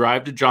 and we'll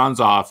drive to John's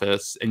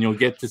office, and you'll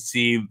get to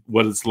see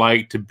what it's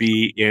like to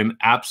be in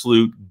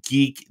absolute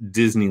geek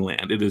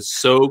Disneyland. It is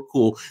so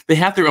cool. They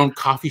have their own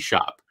coffee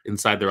shop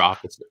inside their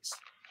offices.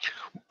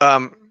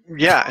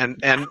 Yeah,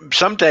 and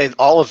someday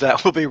all of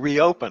that will be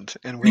reopened,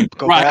 and we'll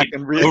go back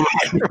and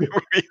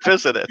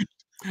revisit it.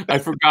 I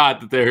forgot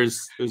that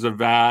there's a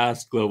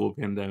vast global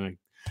pandemic.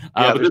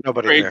 Yeah, there's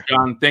nobody great, there.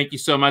 John, thank you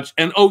so much.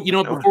 And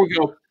before we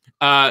go,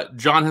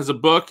 John has a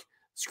book,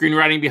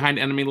 Screenwriting Behind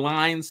Enemy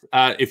Lines.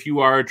 If you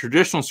are a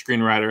traditional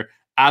screenwriter,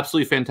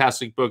 absolutely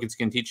fantastic book. It's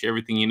going to teach you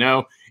everything you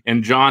know.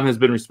 And John has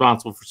been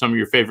responsible for some of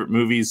your favorite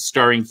movies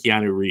starring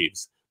Keanu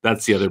Reeves.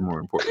 That's the other more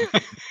important.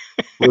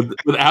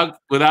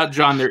 Without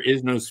John, there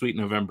is no Sweet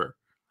November.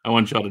 I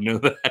want y'all to know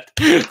that.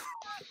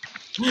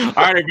 All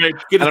right, everybody.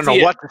 I don't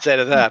know what to say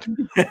to that.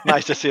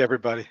 Nice to see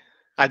everybody.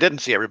 I didn't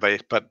see everybody,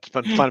 but it's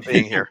been fun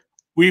being here.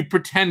 We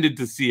pretended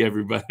to see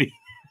everybody.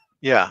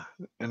 Yeah,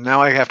 and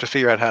now I have to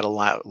figure out how to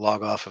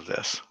log off of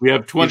this. We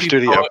have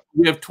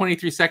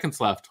 23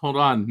 seconds left. Hold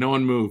on, no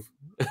one move.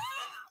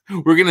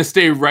 We're gonna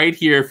stay right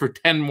here for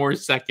 10 more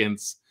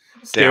seconds,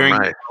 staring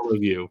at all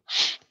of you,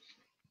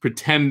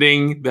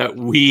 pretending that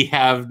we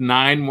have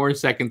 9 more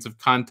seconds of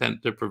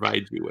content to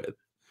provide you with.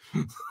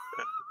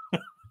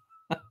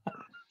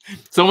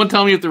 Someone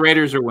tell me if the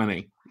Raiders are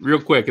winning,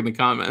 real quick in the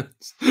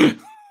comments.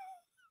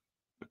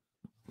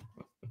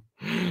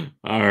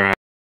 All right.